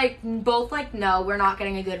we were like, both like, no, we're not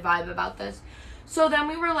getting a good vibe about this. So then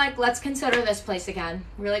we were like, let's consider this place again.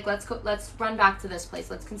 We were like, let's run back to this place.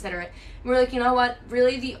 Let's consider it. And we were like, you know what?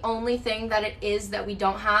 Really, the only thing that it is that we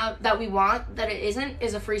don't have, that we want, that it isn't,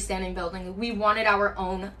 is a freestanding building. We wanted our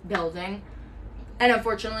own building. And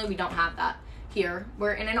unfortunately, we don't have that here.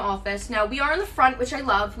 We're in an office. Now, we are in the front, which I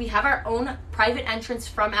love. We have our own private entrance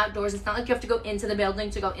from outdoors. It's not like you have to go into the building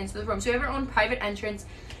to go into the room. So we have our own private entrance.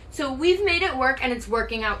 So we've made it work, and it's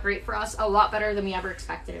working out great for us. A lot better than we ever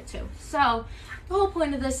expected it to. So the whole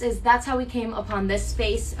point of this is that's how we came upon this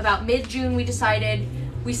space. About mid-June, we decided.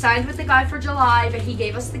 We signed with the guy for July, but he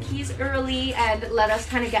gave us the keys early and let us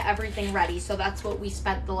kind of get everything ready. So that's what we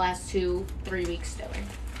spent the last 2-3 weeks doing.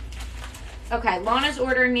 Okay, Lana's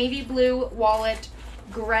order, navy blue wallet,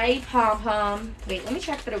 gray pom-pom. Wait, let me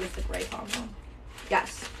check that it was the gray pom-pom.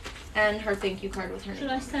 Yes. And her thank you card with her Should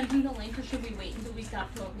name. I send him the link or should we wait until we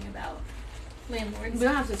stop talking about landlords? We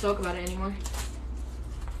don't have to talk about it anymore.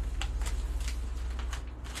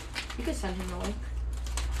 You could send him the link.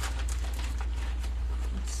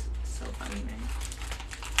 That's so funny, man.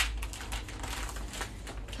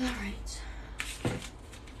 Alright.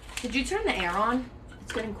 Did you turn the air on?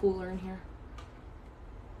 It's getting cooler in here.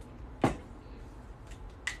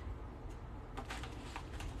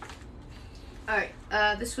 Alright,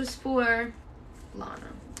 this was for Lana.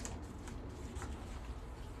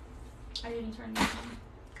 I didn't turn it on.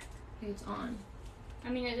 It's on. I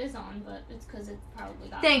mean, it is on, but it's because it probably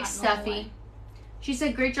got Thanks, hot and all the Steffi. way. She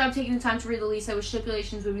said, great job taking the time to read the lease. I wish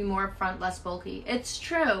stipulations would be more upfront, less bulky. It's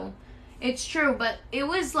true. It's true, but it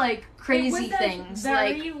was like crazy it was things. A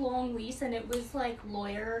very like long lease, and it was like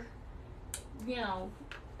lawyer, you know,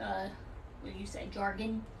 what do you say,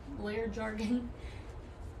 jargon? Lawyer jargon.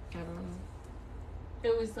 I don't know.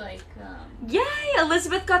 It was like, Yay!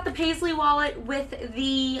 Elizabeth got the Paisley wallet with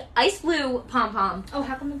the ice blue pom-pom. oh,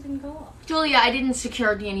 how come it didn't go off? Julia, I didn't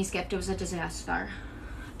secure Danny's gift. It was a disaster.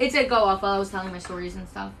 It did go off while I was telling my stories and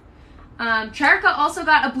stuff. Cherika also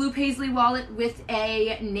got a blue Paisley wallet with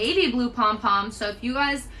a navy blue pom-pom. So if you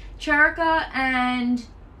guys, Cherika and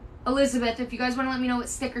Elizabeth, if you guys want to let me know what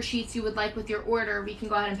sticker sheets you would like with your order, we can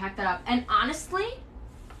go ahead and pack that up. And honestly,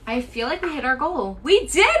 I feel like we hit our goal. We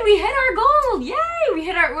did! We hit our goal! Yay! We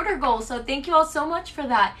hit our order goal. So thank you all so much for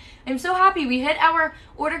that. I'm so happy. We hit our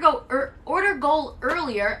order goal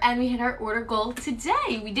earlier, and we hit our order goal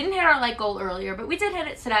today. We didn't hit our like goal earlier, but we did hit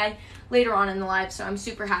it today, later on in the live, so I'm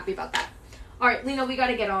super happy about that. All right, Lena, we got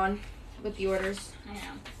to get on with the orders. I know.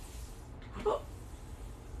 Oh.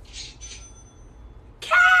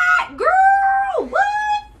 Cat girl!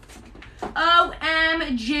 What?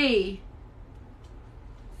 OMG.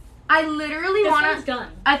 I literally This want one's to...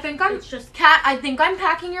 done. I think I'm... It's just... Kat, I think I'm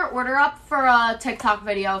packing your order up for a TikTok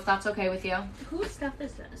video, if that's okay with you. Whose stuff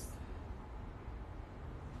is this?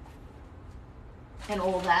 And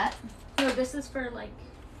all that. No, this is for, like,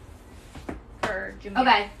 for Jamaica.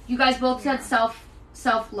 Okay, you guys both said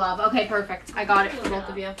self-love. Okay, perfect. I got it for both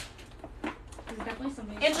of you. There's definitely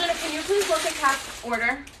something. Angelina, can you please look at Kat's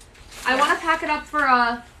order? I want to pack it up for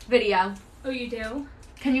a video. Oh, you do?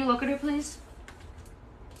 Can you look at it, please?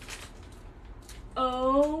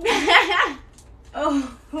 Oh.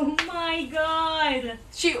 Oh my god.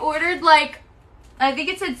 She ordered, like, I think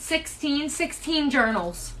it said 16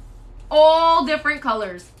 journals. All different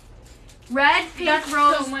colors. Red, pink, That's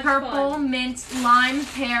rose, so much purple, fun. mint, lime,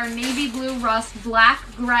 pear, navy blue, rust, black,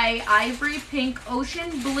 gray, ivory, pink, ocean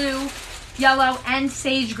blue, yellow, and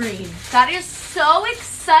sage green. That is so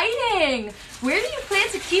exciting. Where do you plan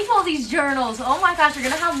to keep all these journals? Oh my gosh, you're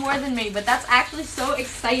going to have more than me, but that's actually so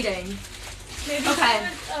exciting. Maybe Okay.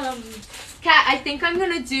 Kat, I think I'm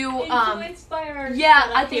going to do... influenced by our Yeah,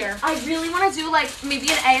 setup I think here. I really want to do like maybe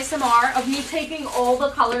an ASMR of me taking all the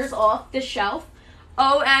colors off the shelf.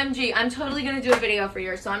 OMG, I'm totally going to do a video for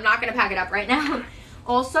you, so I'm not going to pack it up right now.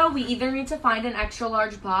 Also, we either need to find an extra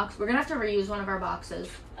large box. We're going to have to reuse one of our boxes.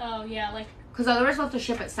 Oh, yeah, like... Because otherwise we'll have to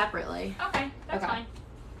ship it separately. Okay, that's Okay. fine.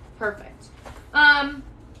 Perfect.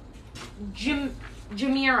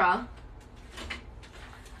 Jamira,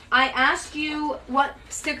 I asked you what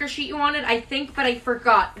sticker sheet you wanted, I think, but I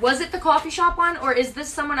forgot. Was it the coffee shop one, or is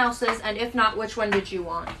this someone else's? And if not, which one did you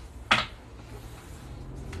want?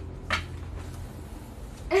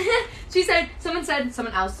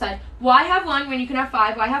 Someone else said, why have 1 when you can have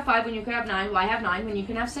 5? Why have 5 when you can have 9? Why have 9 when you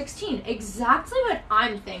can have 16? Exactly what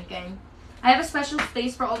I'm thinking. I have a special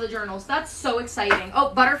space for all the journals. That's so exciting.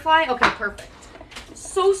 Oh, butterfly? Okay, perfect.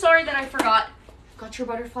 So sorry that I forgot. Got your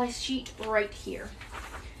butterfly sheet right here.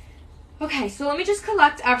 Okay, so let me just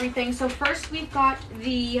collect everything. So first we've got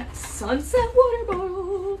the Sunset water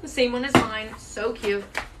bottle. The same one as mine. So cute.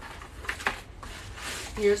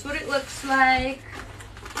 Here's what it looks like.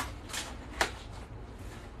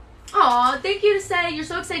 Aw, thank you to say you're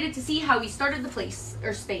so excited to see how we started the place.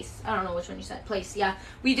 Or space. I don't know which one you said. Place, yeah.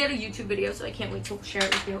 We did a YouTube video, so I can't wait to share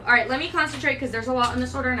it with you. Alright, let me concentrate because there's a lot in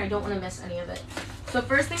this order and I don't want to miss any of it. So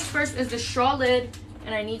first things first is the straw lid,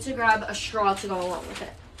 and I need to grab a straw to go along with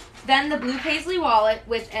it. Then the blue paisley wallet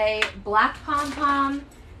with a black pom-pom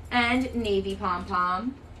and navy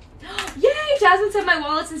pom-pom. Yay! Jasmine said my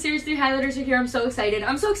wallets and Series 3 highlighters are here. I'm so excited.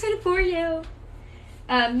 I'm so excited for you.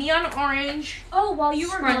 Neon orange. Oh, while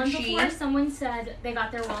you were gone Scrunchy. before, someone said they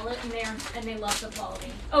got their wallet and they loved the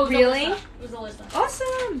quality. Oh, it was Really? Alyssa. It was Alyssa.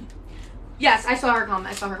 Awesome. Yes, I saw her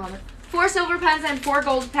comment. 4 silver pens and 4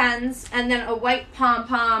 gold pens, and then a white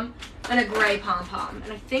pom-pom and a gray pom-pom.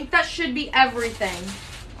 And I think that should be everything.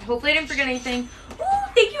 Hopefully I didn't forget anything. Ooh,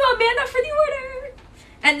 thank you, Amanda, for the order.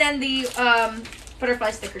 And then the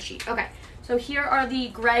butterfly sticker sheet. Okay, so here are the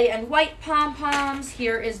gray and white pom-poms.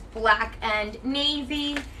 Here is black and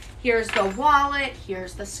navy. Here's the wallet.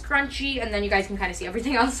 Here's the scrunchie. And then you guys can kind of see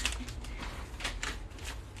everything else.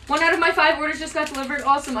 1 out of my 5 orders just got delivered.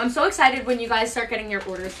 Awesome. I'm so excited when you guys start getting your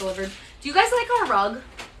orders delivered. Do you guys like our rug?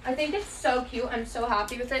 I think it's so cute. I'm so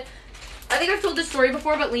happy with it. I think I've told this story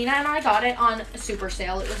before, but Lena and I got it on a super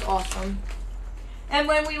sale. It was awesome. And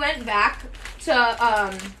when we went back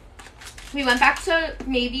to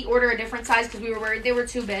maybe order a different size because we were worried they were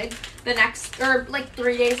too big. The next, or like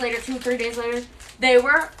 3 days later, 2-3 days later, they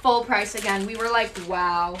were full price again. We were like,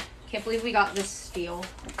 wow, can't believe we got this deal.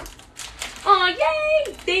 Oh,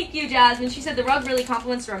 yay! Thank you, Jasmine. She said the rug really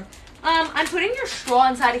compliments the room. I'm putting your straw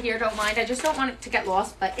inside of here, don't mind. I just don't want it to get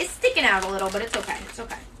lost, but it's sticking out a little, but it's okay. It's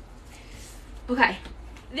okay. Okay.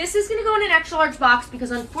 This is going to go in an extra large box because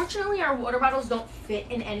unfortunately our water bottles don't fit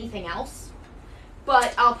in anything else.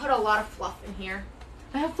 But I'll put a lot of fluff in here.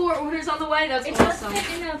 I have 4 orders on the way. That's awesome. It does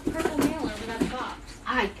fit in a purple mailer without a box.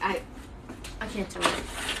 I can't do it.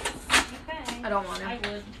 Okay. I don't want it. I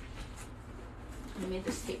would. I made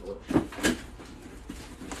this tape a little short.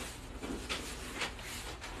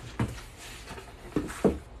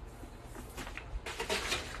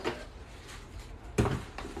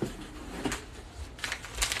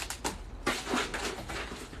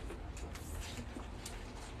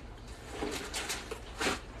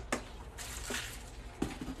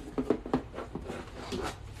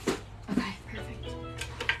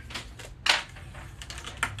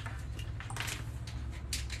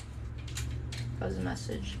 Was a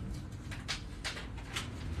message.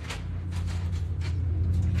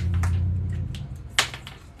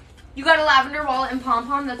 You got a lavender wallet and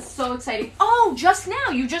pom-pom. That's so exciting. Oh, just now.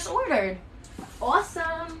 You just ordered.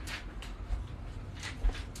 Awesome.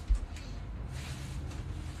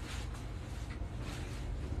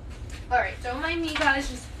 Alright, don't mind me, guys.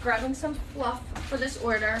 Just grabbing some fluff for this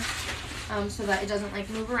order so that it doesn't like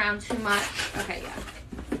move around too much. Okay, yeah.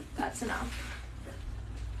 That's enough.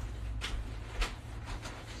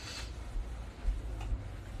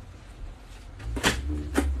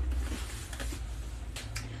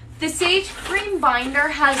 The sage green binder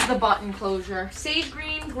has the button closure. Sage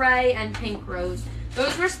green, gray, and pink rose.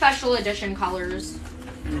 Those were special edition colors.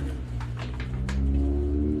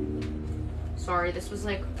 Sorry, this was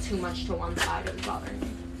like too much to one side. It was bothering me.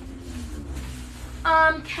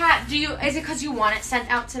 Kat, is it because you want it sent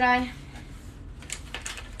out today?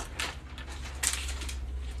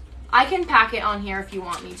 I can pack it on here if you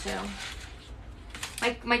want me to.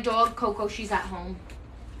 Like my dog Coco, she's at home.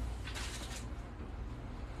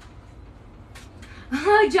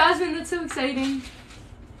 Hi, Jasmine, that's so exciting.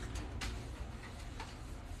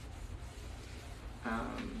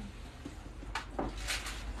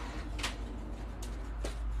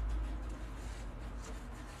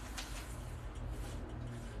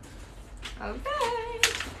 Okay.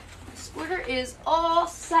 This order is all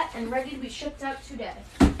set and ready to be shipped out today.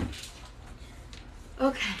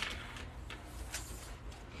 Okay.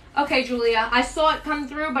 Okay, Julia, I saw it come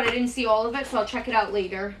through, but I didn't see all of it, so I'll check it out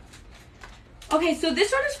later. Okay, so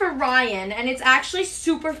this one is for Ryan, and it's actually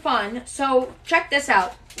super fun. So check this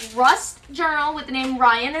out. Rust journal with the name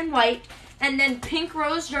Ryan in white, and then pink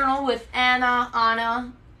rose journal with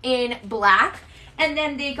Anna in black. And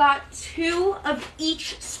then they got 2 of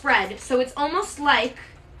each spread. So it's almost like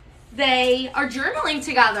they are journaling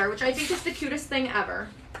together, which I think is the cutest thing ever.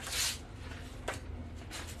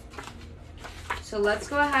 So let's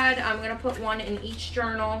go ahead. I'm going to put 1 in each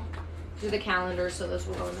journal. Do the calendar, so those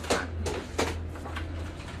will go in the front.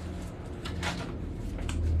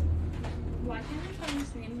 Why can't I find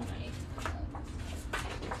this name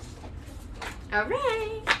right? All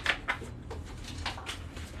right.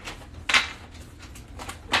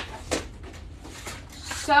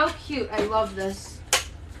 So cute. I love this.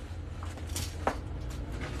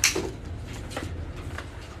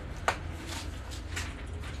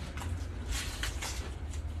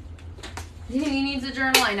 He needs a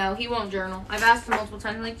journal. I know. He won't journal. I've asked him multiple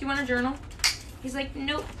times. I'm like, do you want a journal? He's like,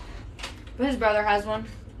 nope. But his brother has one.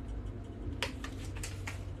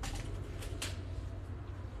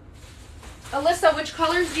 Alyssa, which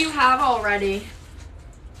colors do you have already?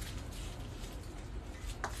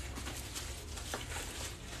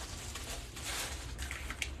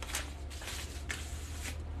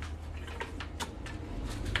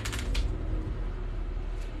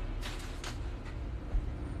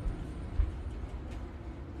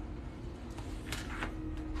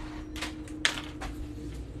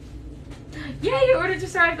 Yay, your order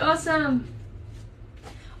just arrived. Awesome.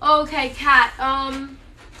 Okay, Kat.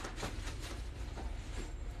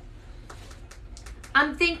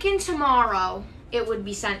 I'm thinking tomorrow it would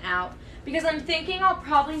be sent out because I'm thinking I'll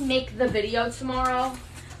probably make the video tomorrow.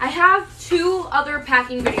 I have 2 other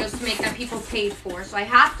packing videos to make that people paid for, so I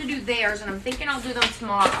have to do theirs, and I'm thinking I'll do them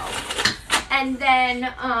tomorrow. And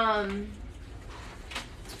then,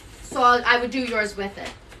 so I would do yours with it.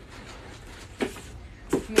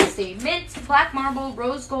 Let me see. Mint, black marble,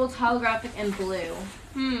 rose gold, holographic, and blue.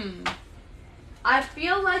 I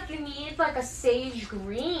feel like you need like a sage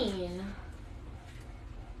green.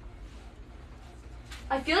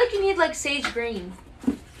 I feel like you need like sage green.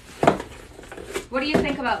 What do you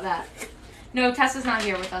think about that? No, Tessa's not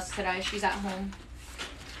here with us today. She's at home.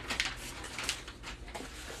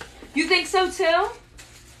 You think so too?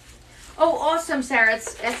 Oh, awesome, Sarah.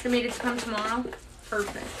 It's estimated to come tomorrow.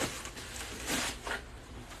 Perfect.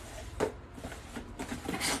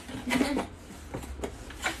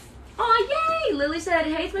 Oh, yay! Lily said,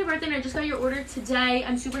 hey, it's my birthday and I just got your order today.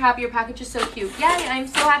 I'm super happy. Your package is so cute. Yay, I'm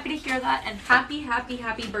so happy to hear that. And happy, happy,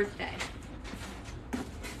 happy birthday.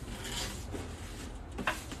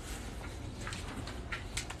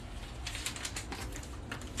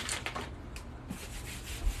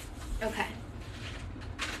 Okay.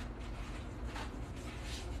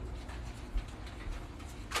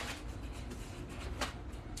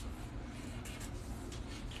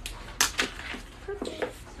 Perfect.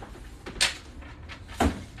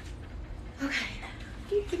 Okay.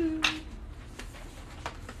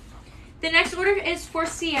 The next order is for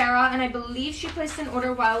Sierra, and I believe she placed an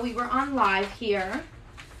order while we were on live here.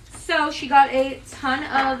 So she got a ton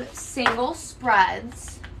of single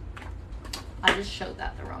spreads. I just showed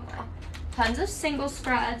that the wrong way. Tons of single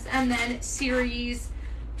spreads, and then series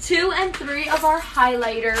 2 and 3 of our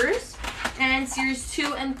highlighters, and series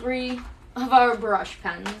 2 and 3 of our brush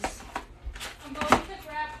pens. I'm going to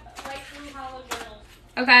grab light blue hollow journals.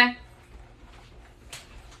 Okay.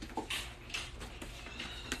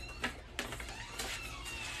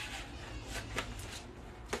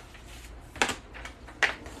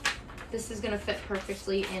 This is going to fit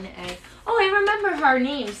perfectly in a... Oh, I remember her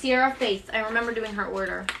name, Sierra Faith. I remember doing her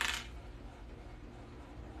order.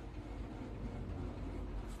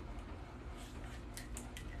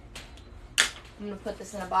 I'm going to put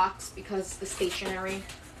this in a box because the stationery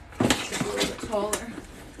is a little bit taller.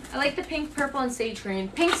 I like the pink, purple, and sage green.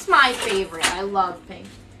 Pink's my favorite. I love pink.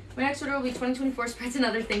 My next order will be 2024 spreads and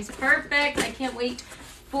other things. Perfect. I can't wait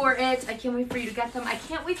for it. I can't wait for you to get them. I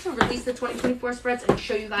can't wait to release the 2024 spreads and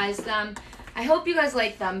show you guys them. I hope you guys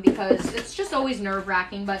like them because it's just always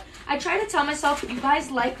nerve-wracking, but I try to tell myself you guys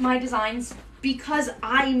like my designs because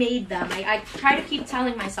I made them. I try to keep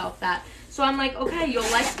telling myself that. So I'm like, okay, you'll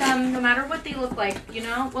like them no matter what they look like, you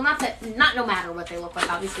know? Well, not no matter what they look like.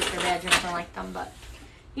 Obviously, if they're bad, you're not gonna like them, but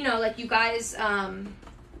you know, like you guys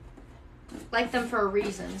like them for a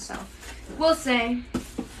reason. So we'll see.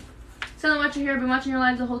 So much you're here. I've been watching your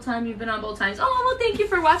lives the whole time. You've been on both times. Oh, well, thank you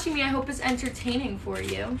for watching me. I hope it's entertaining for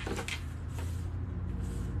you.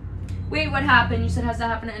 Wait, what happened? You said, has that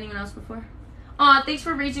happened to anyone else before? Aw, thanks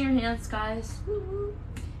for raising your hands, guys.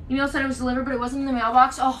 Email said it was delivered, but it wasn't in the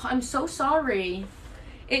mailbox. Oh, I'm so sorry.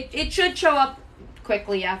 It should show up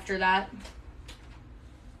quickly after that.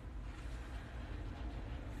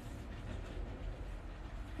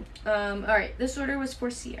 Alright, this order was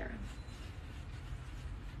for Sierra.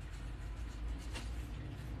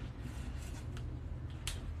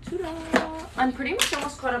 Ta-da! I'm pretty much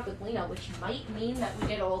almost caught up with Lena, which might mean that we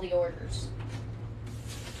did all the orders.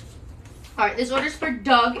 Alright, this order's for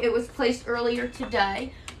Doug. It was placed earlier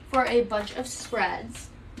today for a bunch of spreads.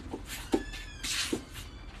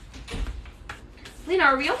 Lena,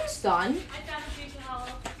 are we almost done? I found a piece of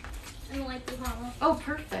hollow and the light blue hollow. Oh,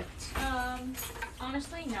 perfect.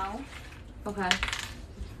 Honestly, no. Okay.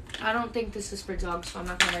 I don't think this is for Doug, so I'm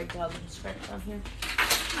not going to write Doug and spread it on here.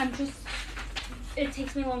 It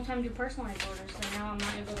takes me a long time to do personalized orders, so now I'm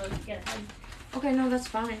not able to get ahead. Okay, no, that's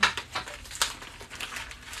fine.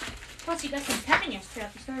 Plus, you got some pepper yesterday.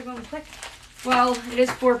 You started going quick. Well, it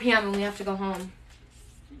is 4 p.m. and we have to go home.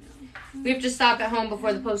 We have to stop at home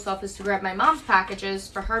before the post office to grab my mom's packages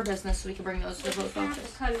for her business so we can bring those to the post We're going to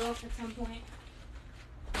office. cut it off at some point.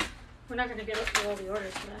 We're not going to get up to all the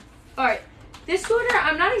orders today. Alright, this order,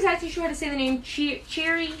 I'm not exactly sure how to say the name. Cher,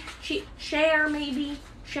 maybe?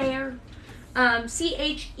 Cher.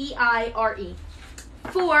 C-H-E-I-R-E.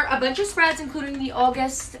 For a bunch of spreads, including the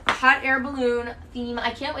August hot air balloon theme.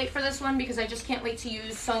 I can't wait for this one because I just can't wait to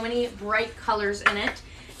use so many bright colors in it.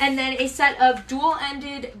 And then a set of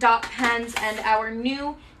dual-ended dot pens and our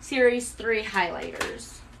new Series 3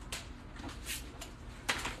 highlighters.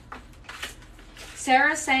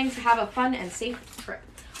 Sarah's saying to have a fun and safe trip.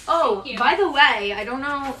 Oh, Thank you. by the way, I don't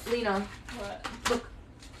know, Lena. What? Look,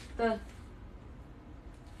 the.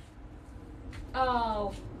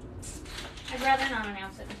 Oh. I'd rather not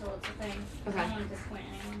announce it until it's a thing. Okay. I don't want to disappoint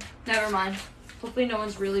anyone. Never mind. Hopefully, no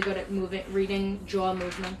one's really good at reading jaw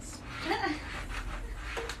movements.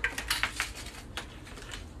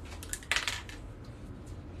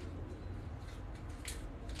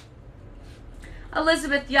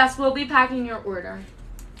 Elizabeth, yes, we'll be packing your order.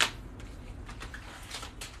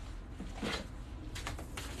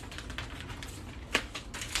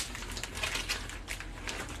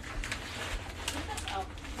 Oh.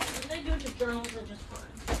 What did I do with the journals or just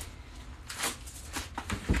fun?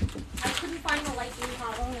 I couldn't find the light blue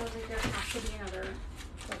hollow and I was like, there has to be another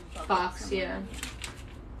Box, somewhere.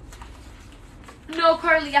 yeah. No,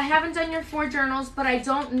 Carly, I haven't done your 4 journals, but I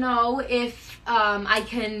don't know if I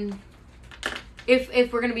can,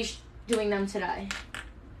 if we're gonna be doing them today.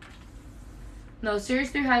 No,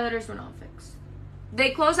 Series 3 highlighters were not fixed.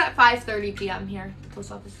 They close at 5:30 p.m. here, the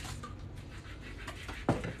post office.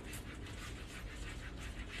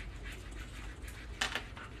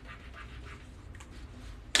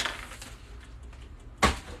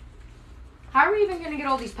 How are we even gonna get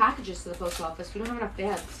all these packages to the post office? We don't have enough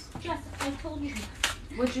bags. Jess, I told you.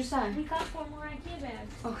 What'd you say? We got 4 more IKEA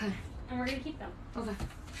bags. Okay. And we're gonna keep them. Okay.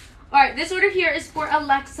 Alright, this order here is for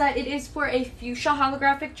Alexa. It is for a fuchsia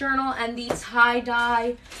holographic journal and the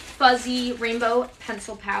tie-dye fuzzy rainbow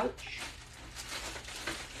pencil pouch.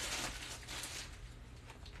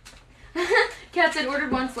 Kat said,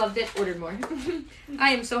 ordered once, loved it, ordered more.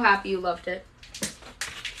 I am so happy you loved it.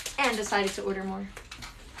 And decided to order more.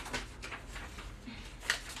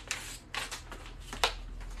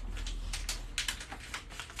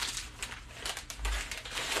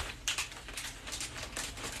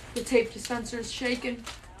 The tape dispenser is shaking.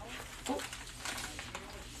 Oh.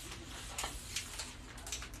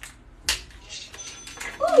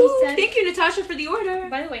 Ooh, said- thank you, Natasha, for the order.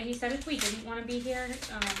 By the way, he said if we didn't want to be here,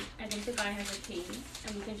 I think the guy has a key,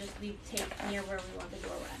 and we can just leave tape near where we want the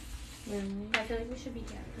doorway. But I feel like we should be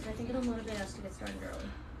here, because I think it'll motivate us to get started early.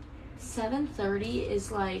 7:30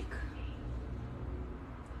 is like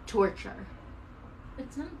torture.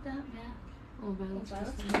 It's not that bad. Oh, but Oh, that's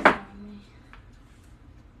Violet's just- messing on me.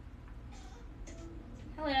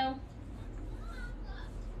 Hello.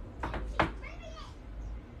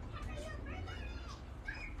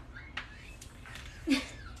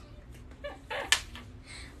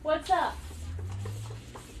 What's up?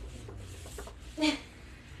 She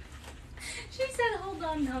said, hold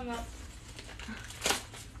on, hung up.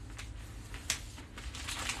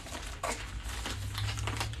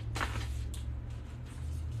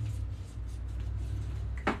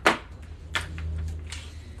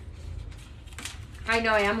 I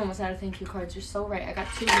know I am almost out of thank you cards. You're so right. I got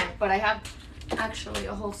 2 here, but I have actually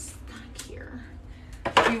a whole stack here.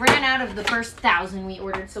 We ran out of the first 1,000 we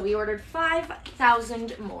ordered, so we ordered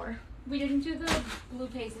 5,000 more. We didn't do the blue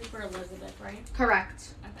paisley for Elizabeth, right?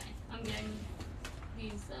 Correct. Okay. I'm getting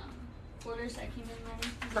these orders that came in ready.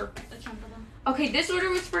 Perfect. A chunk of them. Okay, this order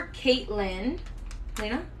was for Caitlin.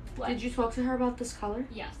 Lena, What? did you talk to her about this color?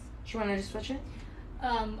 Yes. She wanted to switch it,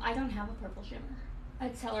 I don't have a purple shimmer.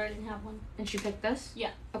 I'd tell her I didn't have one. and she picked this? Yeah.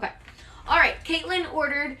 Okay. All right, Caitlin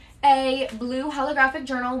ordered a blue holographic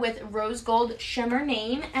journal with rose gold shimmer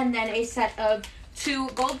name, and then a set of 2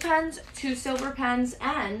 gold pens, 2 silver pens,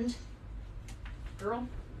 and... Girl?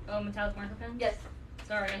 Oh, metallic marker pen? Yes.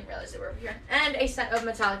 Sorry. I didn't realize they were over here. And a set of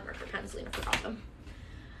metallic marker pens. Lena forgot them.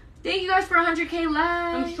 Thank you guys for 100K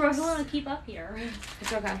likes. I'm struggling to keep up here.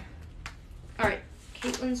 It's okay. All right,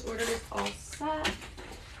 Caitlin's order is all set.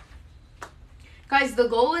 Guys, the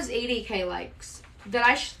goal is 80K likes. Did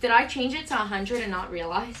I change it to 100 and not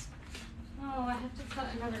realize? Oh, I have to cut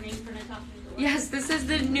another name for Natasha's door. Yes, this is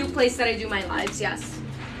the new place that I do my lives. Yes.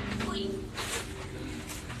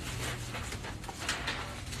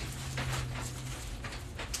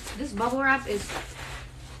 This bubble wrap is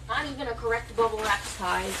not even a correct bubble wrap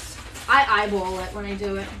size. I eyeball it when I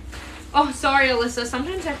do it. Oh, sorry, Alyssa.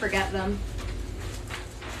 Sometimes I forget them.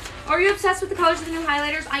 Are you obsessed with the colors of the new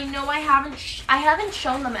highlighters? I know I haven't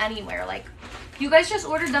shown them anywhere. Like, you guys just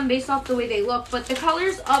ordered them based off the way they look, but the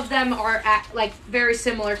colors of them are like very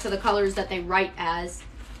similar to the colors that they write as,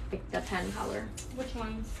 like the pen color. Which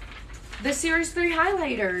ones? The Series 3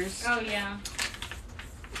 highlighters. Oh, yeah.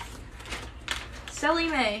 Sally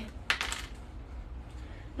Mae.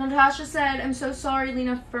 Natasha said, I'm so sorry,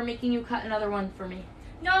 Lena, for making you cut another one for me.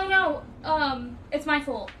 No, it's my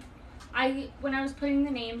fault. When I was putting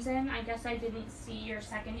the names in, I guess I didn't see your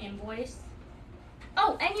second invoice.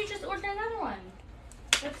 Oh, and you just ordered another one.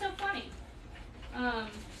 That's so funny.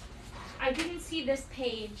 I I didn't see this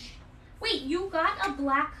page. Wait, you got a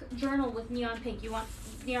black journal with neon pink. You want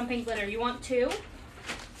neon pink glitter. You want 2?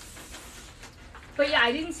 But yeah,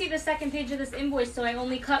 I didn't see the second page of this invoice, so I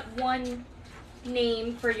only cut 1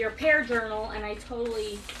 name for your pear journal, and I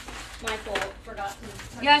totally, my fault, forgot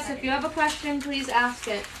to. Yes, if you have a question, please ask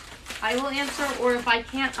it. I will answer, or if I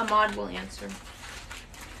can't, Ahmad will answer.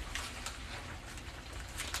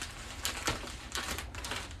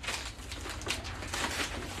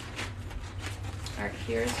 Alright,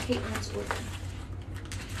 here's Caitlin's order.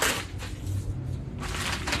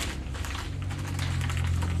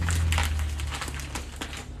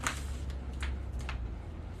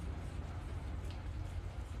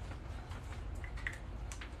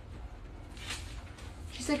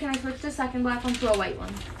 She said, can I switch the second black one to a white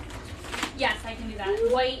one? Yes, I can do that.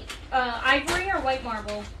 White, ivory or white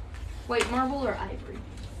marble? White marble or ivory?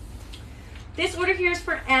 This order here is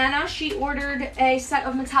for Anna. She ordered a set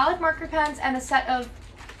of metallic marker pens and a set of...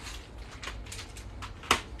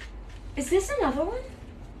 Is this another one?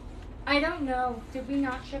 I don't know. Did we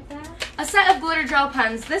not ship that? A set of glitter gel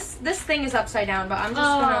pens. This thing is upside down, but I'm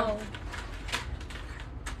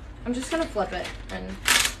just gonna flip it and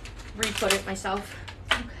re-put it myself.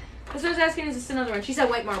 Okay. That's what I was asking, is this another one? She said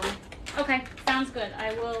white marble. Okay, sounds good.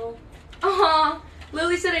 I will...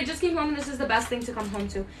 Lily said, I just came home and this is the best thing to come home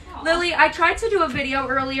to. Aww. Lily, I tried to do a video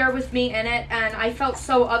earlier with me in it, and I felt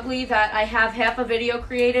so ugly that I have half a video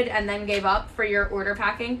created and then gave up for your order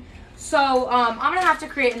packing. So, I'm going to have to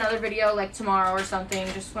create another video like tomorrow or something,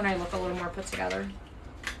 just when I look a little more put together.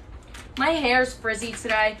 My hair's frizzy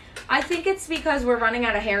today. I think it's because we're running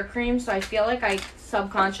out of hair cream, so I feel like I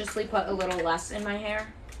subconsciously put a little less in my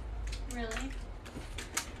hair. Really?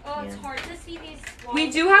 Oh, it's Yeah. hard to see these. We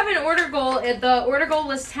do have an order goal. The order goal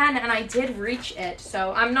was 10, and I did reach it.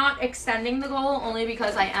 So I'm not extending the goal only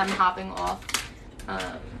because I am hopping off.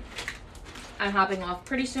 I'm hopping off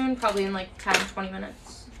pretty soon, probably in like 10, 20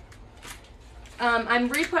 minutes. I'm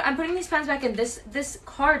putting these pens back in. This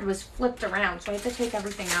card was flipped around, so I have to take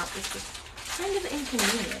everything out, which is kind of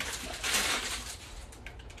inconvenient.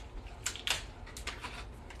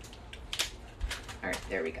 All right,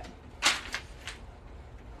 there we go.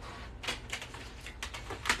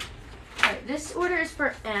 Alright, this order is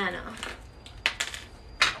for Anna.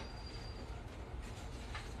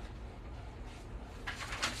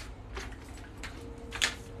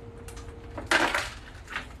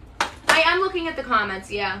 I am looking at the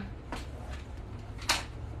comments, yeah.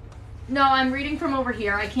 No, I'm reading from over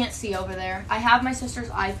here. I can't see over there. I have my sister's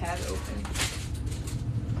iPad open.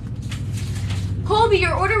 Colby,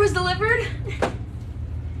 your order was delivered?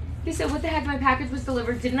 He said, what the heck, my package was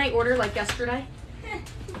delivered. Didn't I order like yesterday?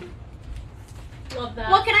 Love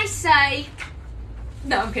that. What can I say?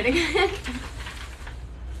 No, I'm kidding.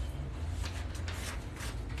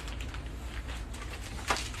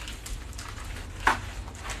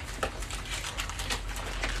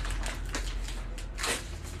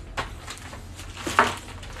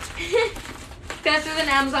 Faster than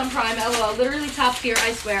Amazon Prime, LOL. Literally top tier,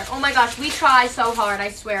 I swear. Oh my gosh, we try so hard, I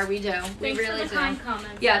swear, we do. We Thanks really for the do. kind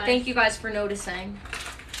comments, Yeah, guys. thank you guys for noticing.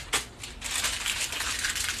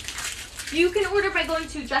 You can order by going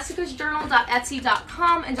to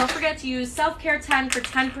JessicasJournal.etsy.com, and don't forget to use selfcare10 for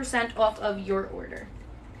 10% off of your order.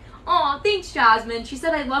 Aw, thanks, Jasmine. She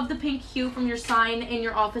said, I love the pink hue from your sign in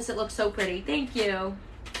your office. It looks so pretty. Thank you.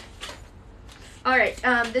 Alright,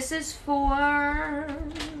 this is for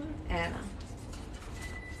Anna.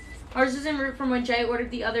 Ours is en route from when Jay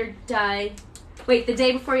ordered the other day. Wait, the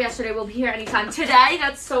day before yesterday. We'll be here anytime. Today?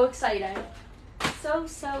 That's so exciting. So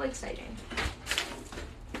exciting.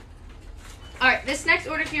 Alright, this next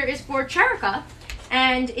order here is for Cherika,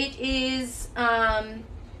 and it is,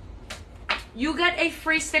 you get a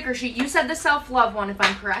free sticker sheet. You said the self-love one, if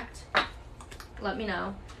I'm correct. Let me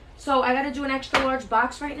know. So, I gotta do an extra large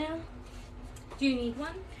box right now. Do you need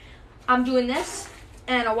one? I'm doing this,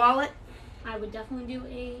 and a wallet. I would definitely do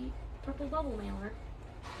a purple bubble mailer.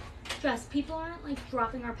 Jess, people aren't, like,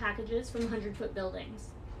 dropping our packages from 100-foot buildings.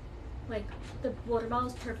 Like, the water bottle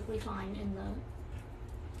is perfectly fine in the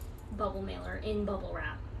bubble mailer in bubble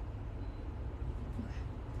wrap.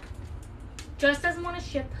 Jess doesn't want to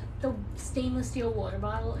ship the stainless steel water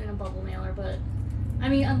bottle in a bubble mailer, but I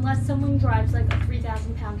mean, unless someone drives like a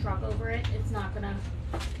 3,000-pound truck over it, it's not gonna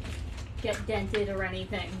get dented or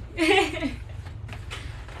anything.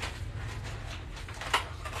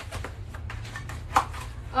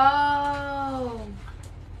 Oh.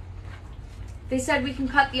 They said we can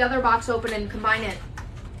cut the other box open and combine it.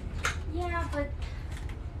 Yeah, but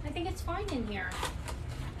I think it's fine in here.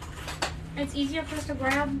 It's easier for us to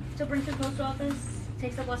grab to bring to the post office.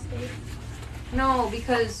 Takes up less space. No,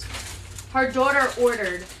 because Her daughter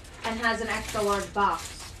ordered and has an extra large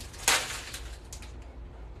box.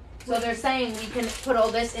 So they're saying we can put all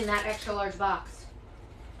this in that extra large box.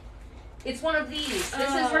 It's one of these.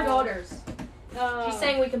 This is her daughter's. She's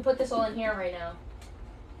saying we can put this all in here right now.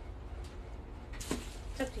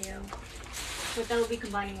 It's up to you. But that'll be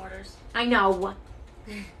combining orders. I know.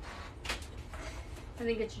 I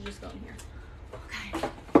think it should just go in here. Okay.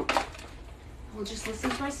 We'll just listen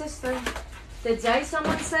to my sister. The day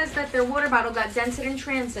someone says that their water bottle got dented in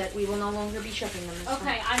transit, we will no longer be shipping them this time.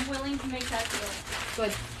 Okay, I'm willing to make that deal.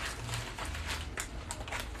 Good.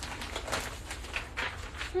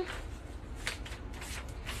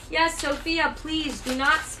 Yes, Sophia, please do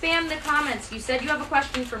not spam the comments. You said you have a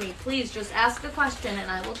question for me. Please just ask the question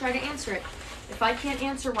and I will try to answer it. If I can't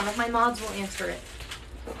answer, one of my mods will answer it.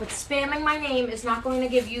 But spamming my name is not going to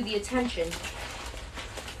give you the attention.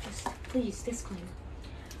 Just, please, disclaimer.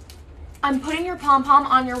 I'm putting your pom-pom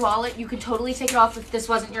on your wallet. You could totally take it off if this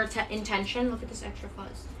wasn't your intention. Look at this extra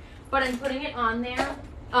fuzz. But I'm putting it on there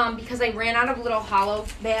because I ran out of little hollow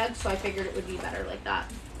bags, so I figured it would be better like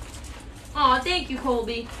that. Aw, thank you,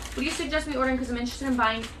 Colby. What do you suggest me ordering? Because I'm interested in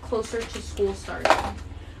buying closer to school starting.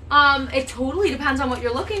 It totally depends on what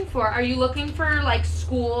you're looking for. Are you looking for, like,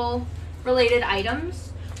 school-related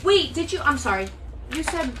items? Wait, did you? I'm sorry. You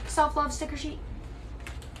said self-love sticker sheet?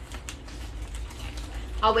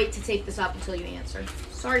 I'll wait to take this up until you answer.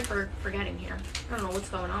 Sorry for forgetting here. I don't know what's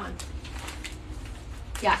going on.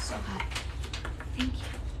 Yes, okay. Thank you.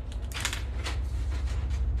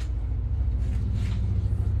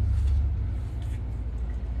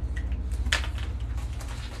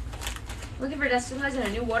 Looking for desk supplies and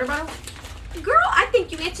a new water bottle? Girl, I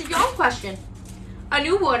think you answered your own question. A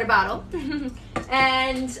new water bottle.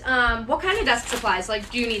 And what kind of desk supplies? Like,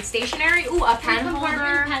 do you need stationery? Ooh, a pen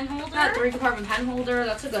holder. Pen holder. That 3-compartment pen holder.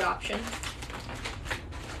 That's a good option.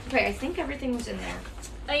 Okay, I think everything was in there.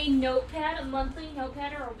 A notepad, a monthly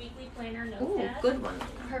notepad or a weekly planner notepad. Ooh, good one.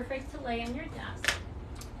 Perfect to lay on your desk.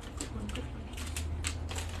 Good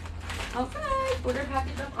one. Okay, order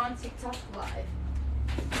package up on TikTok Live.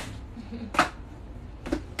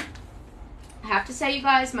 I have to say, you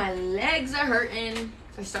guys, my legs are hurting.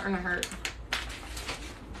 They're starting to hurt.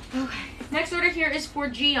 Okay. Next order here is for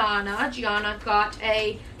Gianna. Gianna got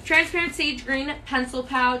a transparent sage green pencil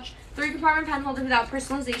pouch, 3-compartment pen holder without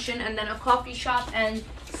personalization, and then a coffee shop and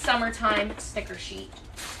summertime sticker sheet.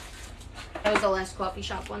 That was the last coffee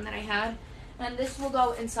shop one that I had. And this will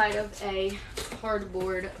go inside of a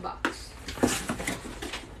cardboard box.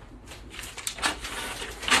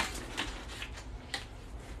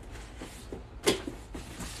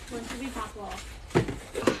 When should we pop off?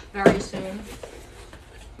 Very soon.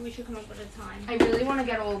 We should come up with a time. I really want to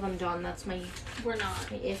get all of them done. That's my We're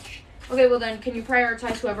not. itch. Okay, well then, can you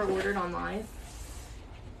prioritize whoever ordered on live?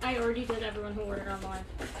 I already did everyone who ordered on live.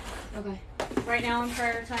 Okay. Right now I'm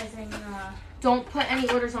prioritizing Don't put any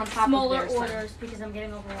orders on top smaller of theirs. orders because I'm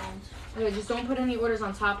getting overwhelmed. Okay, just don't put any orders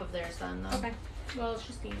on top of theirs then, though. Okay. Well, it's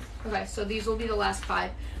just these. Okay, so these will be the last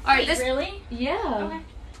 5. All right, Wait, really? Yeah. Okay.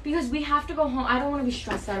 Because we have to go home. I don't want to be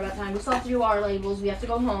stressed out about time. We still have to do our labels. We have to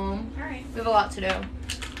go home. All right. We have a lot to do.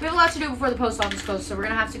 We have a lot to do before the post office closes, so we're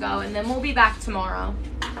going to have to go. And then we'll be back tomorrow.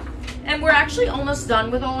 And we're actually almost done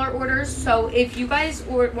with all our orders. So if you guys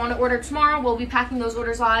want to order tomorrow, we'll be packing those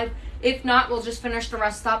orders live. If not, we'll just finish the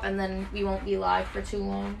rest up and then we won't be live for too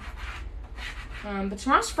long. But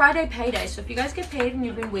tomorrow's Friday payday, so if you guys get paid and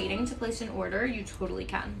you've been waiting to place an order, you totally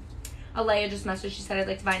can. Alea just messaged. She said, I'd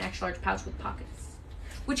like to buy an extra large pouch with pockets.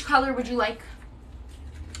 Which color would you like?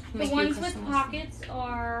 The ones with pockets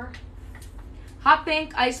are hot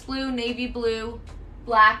pink, ice blue, navy blue,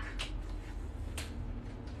 black.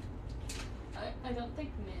 I don't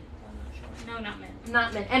think mint. I'm not sure. No, not mint.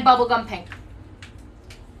 Not mint. And bubblegum pink.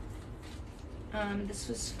 This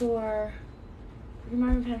was for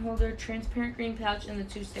reminder pen holder, transparent green pouch, and the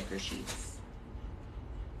 2 sticker sheets.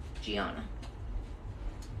 Gianna.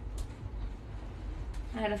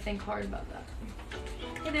 I had to think hard about that.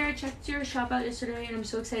 Hey there, I checked your shop out yesterday and I'm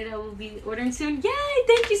so excited I will be ordering soon. Yay!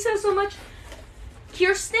 Thank you so much.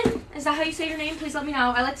 Kirsten, is that how you say your name? Please let me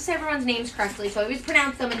know. I like to say everyone's names correctly, so I always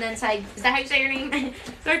pronounce them and then say, is that how you say your name?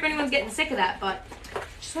 Sorry if anyone's getting sick of that, but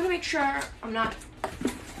just want to make sure I'm not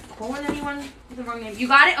calling anyone with the wrong name. You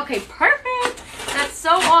got it? Okay, perfect. That's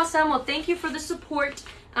so awesome. Well, thank you for the support.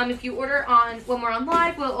 If you order when we're on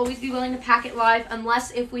live, we'll always be willing to pack it live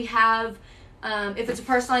unless if we have, if it's a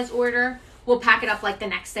personalized order, we'll pack it up like the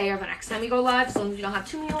next day or the next time we go live, as long as we don't have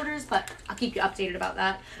too many orders, but I'll keep you updated about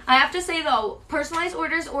that. I have to say though, personalized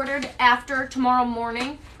orders ordered after tomorrow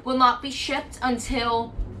morning will not be shipped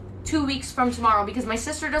until 2 weeks from tomorrow because my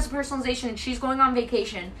sister does personalization and she's going on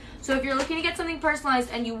vacation. So if you're looking to get something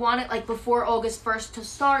personalized and you want it like before August 1st to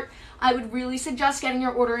start, I would really suggest getting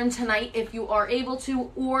your order in tonight if you are able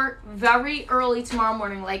to, or very early tomorrow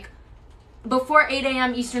morning, like before 8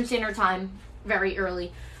 a.m. Eastern Standard Time, very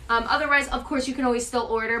early. Otherwise, of course, you can always still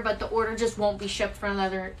order, but the order just won't be shipped for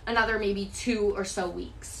another maybe 2 or so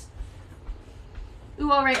weeks.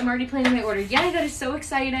 Ooh, all right, I'm already planning my order. Yay, that is so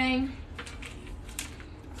exciting.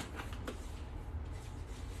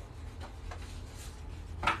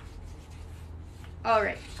 All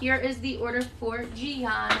right, here is the order for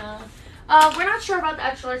Gianna. We're not sure about the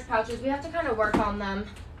extra large pouches. We have to kind of work on them.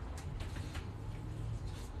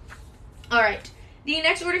 All right, the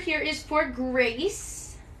next order here is for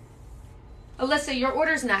Grace. Alyssa, your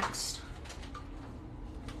order's next.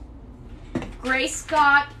 Grace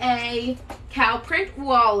got a cow print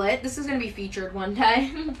wallet. This is going to be featured one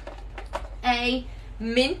day. A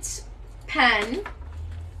mint pen.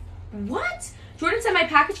 What? Jordan said my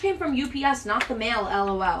package came from UPS, not the mail,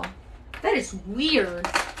 LOL. That is weird.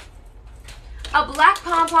 A black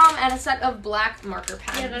pom-pom and a set of black marker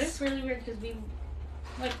pens. Yeah, that is really weird because we,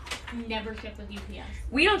 like, never ship with UPS.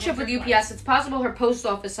 We don't ship with UPS. It's possible her post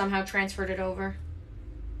office somehow transferred it over.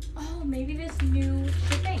 Oh, maybe this new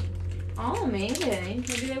shipping. Oh, maybe.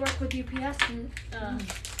 Maybe they work with UPS and,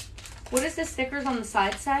 What does the stickers on the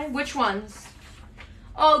side say? Which ones?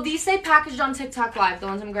 Oh, these say packaged on TikTok Live, the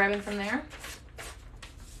ones I'm grabbing from there.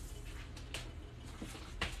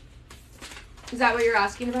 Is that what you're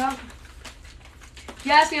asking about?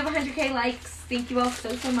 Yes, we have 100K likes. Thank you all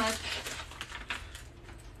so much.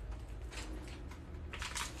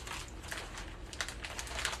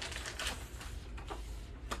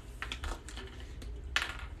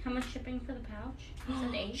 How much shipping for the pouch? You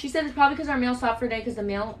said 8? She said it's probably because our mail stopped for a day because the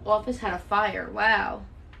mail office had a fire. Wow.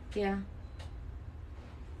 Yeah.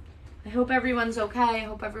 I hope everyone's okay. I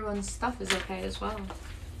hope everyone's stuff is okay as well.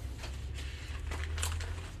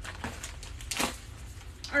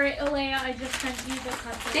 All right, Alea, I just sent you the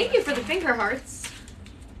custom. Thank you for the finger hearts.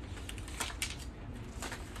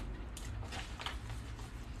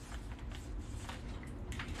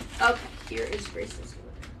 Okay, here is Grace's order.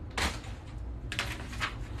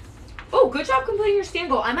 Oh, good job completing your stand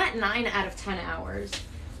goal. I'm at 9 out of 10 hours.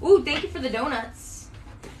 Ooh, thank you for the donuts.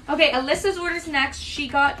 Okay, Alyssa's order's next. She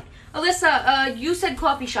got... Alyssa, you said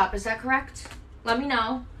coffee shop. Is that correct? Let me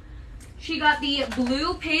know. She got the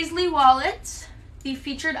blue paisley wallet, the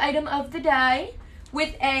featured item of the day,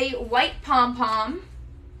 with a white pom-pom.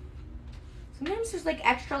 Sometimes there's like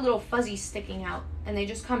extra little fuzzies sticking out, and they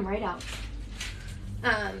just come right out.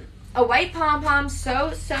 A white pom-pom,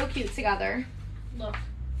 so cute together. Look,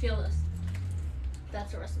 feel this.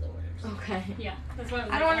 That's the rest of the orders. Okay. Yeah, that's what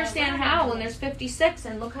I don't understand how when there's 56,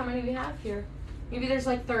 and look how many we have here. Maybe there's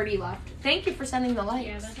like 30 left. Thank you for sending the likes.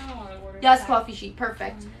 Yeah, that's not a lot of orders. Yes, coffee sheet.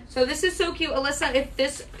 Perfect. So this is so cute. Alyssa, if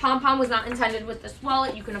this pom-pom was not intended with this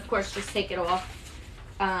wallet, you can, of course, just take it off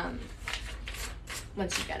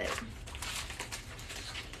once you get it.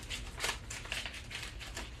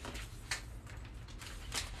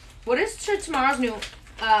 What should tomorrow's new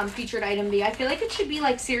featured item be? I feel like it should be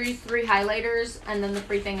like Series 3 highlighters, and then the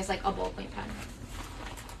free thing is like a ballpoint pen.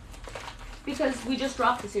 Because we just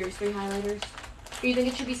dropped the Series 3 highlighters. Or you think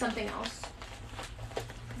it should be something else?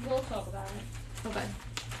 We'll talk about it. Okay.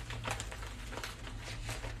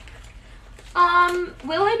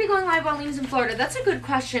 Will I be going live while Lena's in Florida? That's a good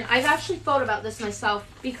question. I've actually thought about this myself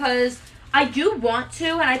because I do want to,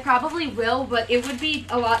 and I probably will, but it would be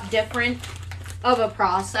a lot different of a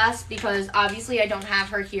process because obviously I don't have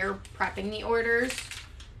her here prepping the orders.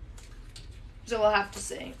 So we'll have to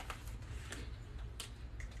see.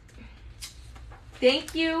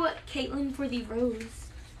 Thank you, Caitlin, for the rose.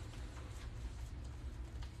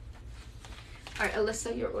 All right,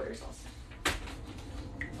 Alyssa, your order's all set.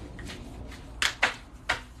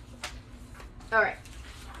 All right.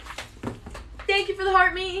 Thank you for the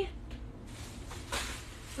heart me.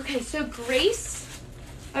 Okay, so Grace,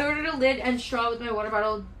 I ordered a lid and straw with my water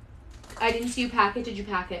bottle. I didn't see you pack it. Did you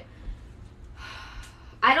pack it?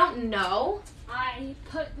 I don't know. I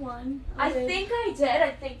put one. I think I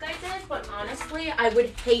did, but honestly, I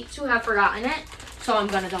would hate to have forgotten it, so I'm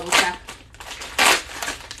gonna double check.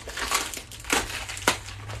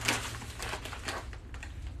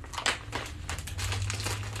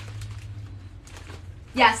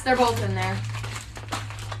 Yes, they're both in there.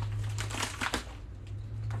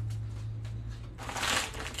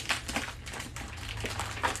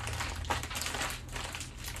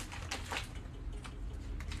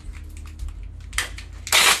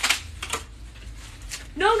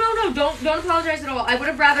 No, No. Don't apologize at all. I would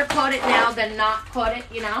have rather caught it now than not caught it,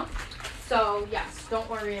 you know? So, yes, don't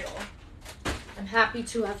worry at all. I'm happy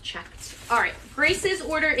to have checked. All right, Grace's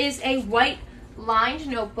order is a white lined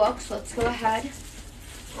notebook. So let's go ahead,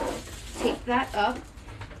 take that up.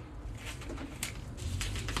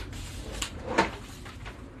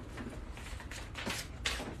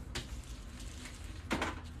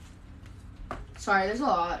 Sorry, there's a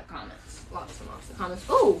lot of comments. Lots and lots of comments.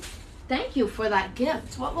 Oh, thank you for that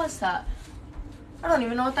gift. What was that? I don't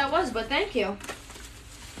even know what that was, but thank you.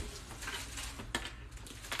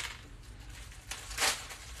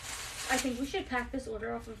 I think we should pack this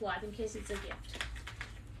order off of live in case it's a gift.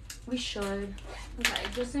 We should. Okay,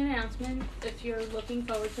 just an announcement. If you're looking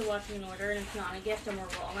forward to watching an order and it's not a gift and we're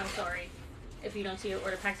wrong, I'm sorry if you don't see your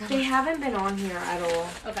order packed up. They haven't been on here at all.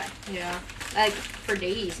 Okay. Yeah. Like, for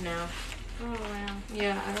days now. Oh, wow.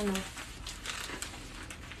 Yeah, I don't know.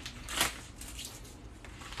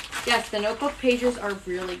 Yes, the notebook pages are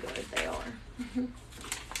really good. They are.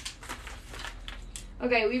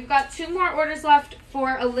 Okay, we've got 2 more orders left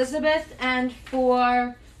for Elizabeth and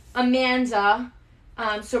for Amanda.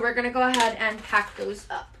 So we're going to go ahead and pack those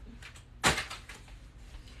up.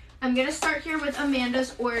 I'm going to start here with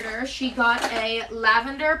Amanda's order. She got a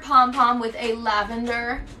lavender pom-pom with a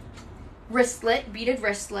lavender wristlet, beaded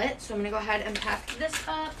wristlet. So I'm going to go ahead and pack this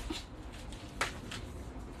up.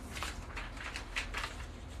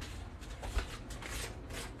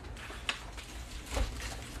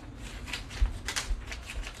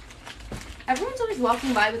 Everyone's always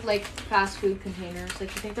walking by with, like, fast food containers.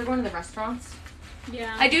 Like, you think they're going to the restaurants?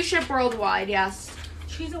 Yeah. I do ship worldwide, yes.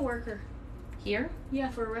 She's a worker. Here? Yeah,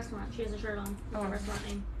 for a restaurant. She has a shirt on with a restaurant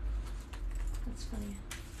name. That's funny.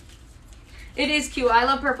 It is cute. I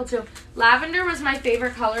love purple, too. Lavender was my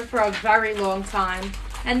favorite color for a very long time.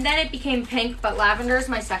 And then it became pink, but lavender is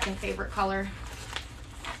my second favorite color.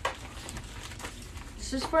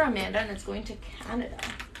 This is for Amanda, and it's going to Canada.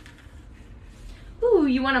 Ooh,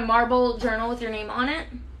 you want a marble journal with your name on it?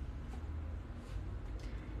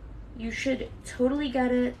 You should totally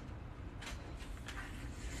get it.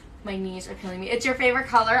 My knees are killing me. It's your favorite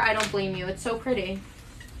color. I don't blame you. It's so pretty.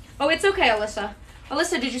 Oh, it's okay, Alyssa.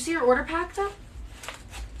 Alyssa, did you see your order packed up?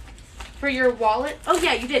 For your wallet? Oh,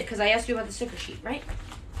 yeah, you did, because I asked you about the sticker sheet, right?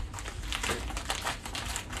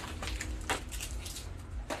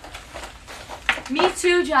 Me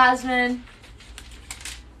too, Jasmine.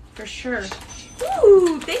 For sure.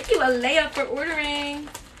 Ooh, thank you, Alea, for ordering.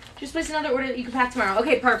 Just place another order that you can pack tomorrow.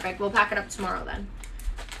 Okay, perfect. We'll pack it up tomorrow then.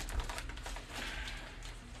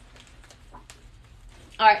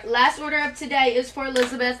 All right, last order of today is for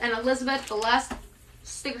Elizabeth. And Elizabeth, the last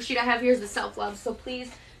sticker sheet I have here is the self-love. So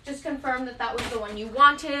please just confirm that that was the one you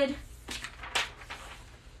wanted.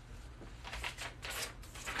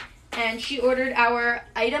 And she ordered our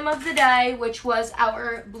item of the day, which was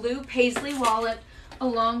our blue paisley wallet,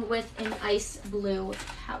 along with an ice blue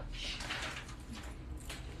pouch.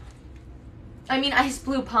 I mean, ice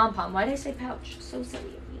blue pom-pom. Why did I say pouch? So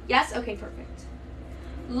silly of me. Yes? Okay, perfect.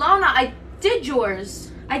 Lana, I did yours.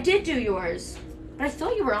 I did do yours. But I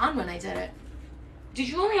thought you were on when I did it. Did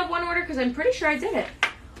you only have one order? Because I'm pretty sure I did it.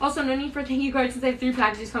 Also, no need for thank you cards since I have 3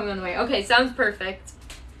 packages coming on the way. Okay, sounds perfect.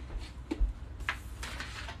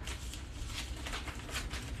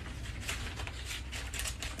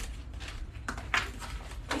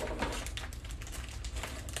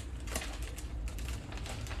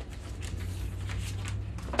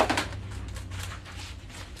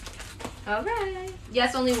 Alright.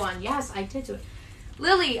 Yes, only one. Yes, I did do it.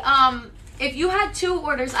 Lily, if you had 2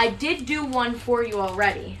 orders, I did do one for you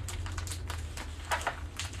already.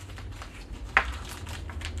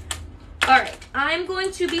 Alright, I'm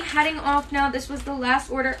going to be heading off now. This was the last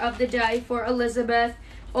order of the day for Elizabeth.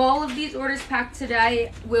 All of these orders packed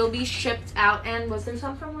today will be shipped out. And was there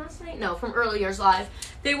some from last night? No, from earlier's live.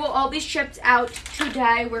 They will all be shipped out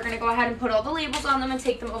today. We're going to go ahead and put all the labels on them and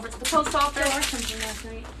take them over to the post office. There are some from last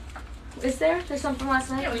night. Is there? There's some from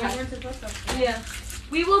last night? Yeah, we have one to the post office. Yeah.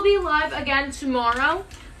 We will be live again tomorrow.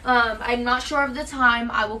 I'm not sure of the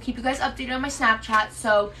time. I will keep you guys updated on my Snapchat.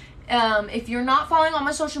 So if you're not following all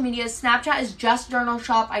my social media, Snapchat is Just Journal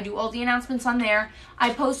Shop. I do all the announcements on there.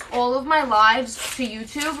 I post all of my lives to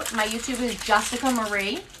YouTube. My YouTube is Jessica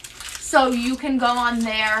Marie. So you can go on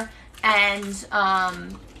there and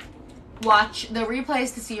watch the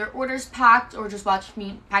replays to see your orders packed, or just watch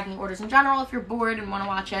me packing orders in general if you're bored and want to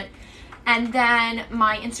watch it. And then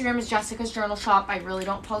my Instagram is Jessica's Journal Shop. I really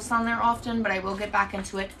don't post on there often, but I will get back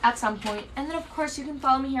into it at some point. And then, of course, you can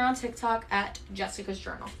follow me here on TikTok at Jessica's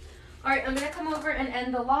Journal. All right, I'm going to come over and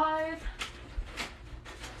end the live.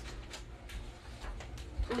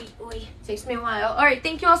 Takes me a while. All right,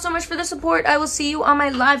 thank you all so much for the support. I will see you on my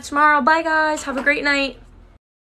live tomorrow. Bye, guys. Have a great night.